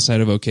mentioned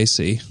outside of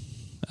OKC,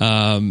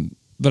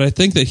 but I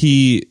think that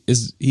he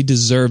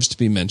deserves to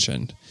be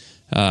mentioned,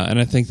 and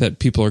I think that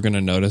people are going to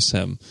notice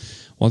him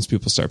once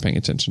people start paying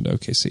attention to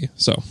OKC.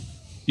 So,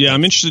 yeah,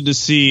 I'm interested to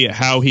see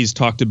how he's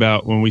talked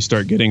about when we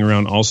start getting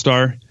around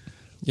All-Star.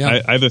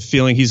 Yeah, I have a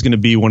feeling he's going to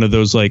be one of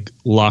those like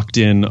locked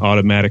in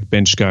automatic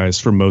bench guys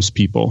for most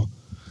people.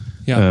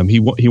 Yeah, he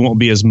won't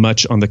be as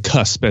much on the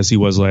cusp as he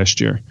was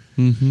last year.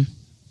 Mm-hmm.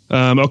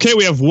 Okay,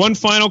 we have one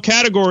final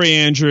category,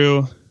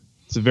 Andrew.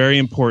 It's a very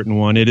important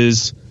one. It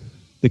is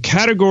the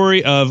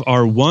category of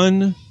our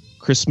one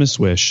Christmas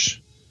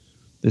wish.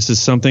 This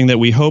is something that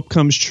we hope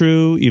comes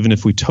true, even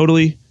if we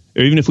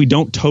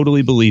don't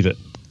totally believe it.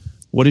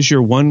 What is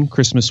your one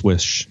Christmas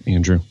wish,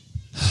 Andrew?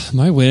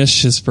 My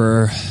wish is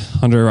for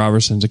Andre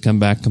Robertson to come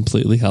back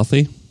completely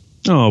healthy.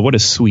 Oh, what a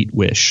sweet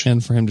wish.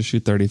 And for him to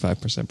shoot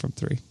 35% from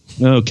three.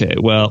 Okay,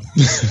 well,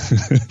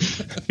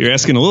 you're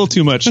asking a little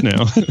too much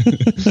now.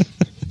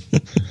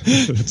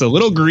 It's a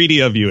little greedy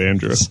of you,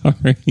 Andrew.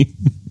 Sorry.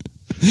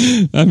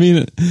 I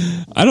mean,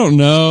 I don't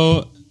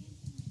know.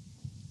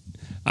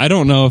 I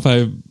don't know if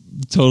I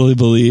totally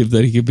believe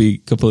that he could be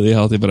completely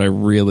healthy, but I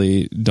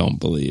really don't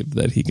believe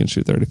that he can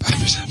shoot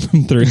 35%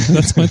 from three.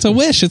 It's a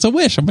wish. It's a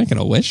wish. I'm making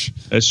a wish.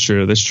 That's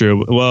true. That's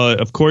true. Well,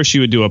 of course,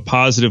 you would do a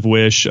positive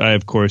wish. I,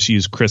 of course,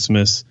 use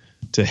Christmas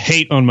to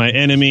hate on my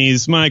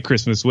enemies. My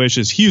Christmas wish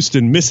is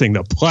Houston missing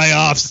the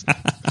playoffs.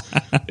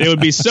 It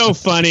would be so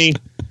funny.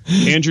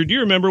 Andrew, do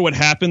you remember what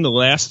happened the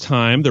last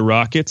time the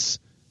Rockets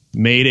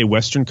made a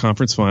Western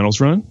Conference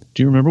Finals run?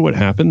 Do you remember what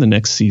happened the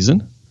next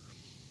season?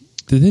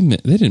 They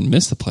didn't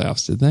miss the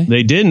playoffs, did they?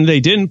 They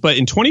didn't. But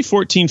in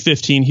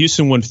 2014-15,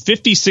 Houston won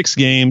 56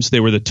 games.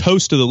 They were the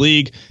toast of the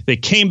league. They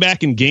came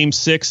back in Game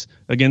 6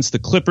 against the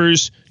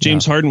Clippers.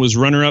 James Harden was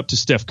runner-up to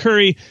Steph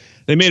Curry.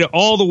 They made it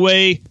all the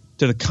way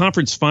to the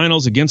conference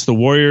finals against the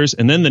Warriors.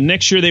 And then the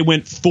next year they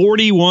went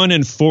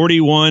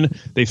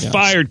 41-41. They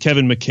fired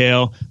Kevin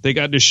McHale. They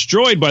got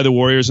destroyed by the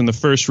Warriors in the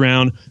first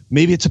round.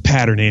 Maybe it's a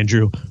pattern,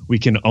 Andrew. We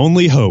can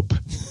only hope.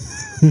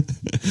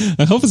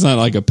 I hope it's not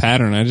like a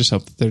pattern. I just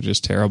hope that they're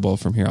just terrible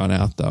from here on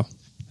out, though.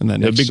 And that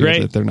next year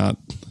that they're not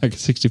like a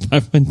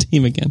 65-win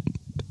team again.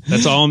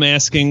 That's all I'm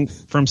asking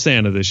from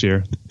Santa this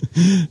year.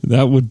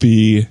 That would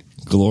be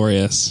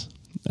glorious.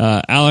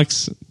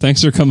 Alex,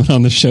 thanks for coming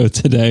on the show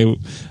today.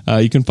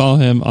 You can follow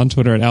him on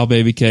Twitter at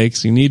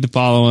AlBabyCakes. You need to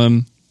follow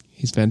him.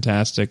 He's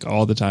fantastic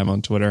all the time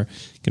on Twitter.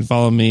 You can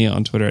follow me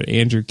on Twitter at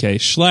Andrew K.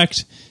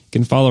 Schlecht. You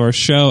can follow our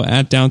show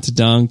at Down to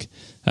Dunk.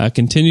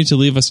 Continue to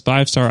leave us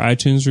 5-star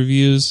iTunes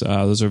reviews.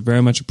 Those are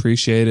very much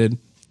appreciated.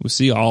 We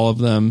see all of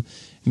them.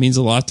 It means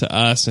a lot to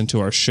us and to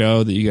our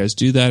show that you guys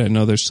do that. I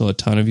know there's still a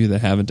ton of you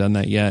that haven't done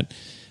that yet.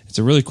 It's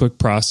a really quick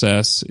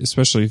process,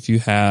 especially if you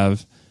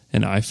have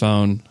an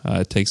iPhone.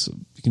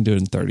 You can do it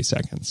in 30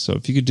 seconds. So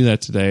if you could do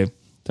that today,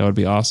 that would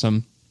be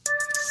awesome.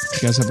 You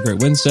guys have a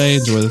great Wednesday.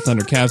 Enjoy the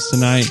Thunder Cavs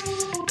tonight.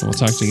 And we'll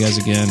talk to you guys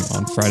again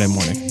on Friday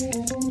morning.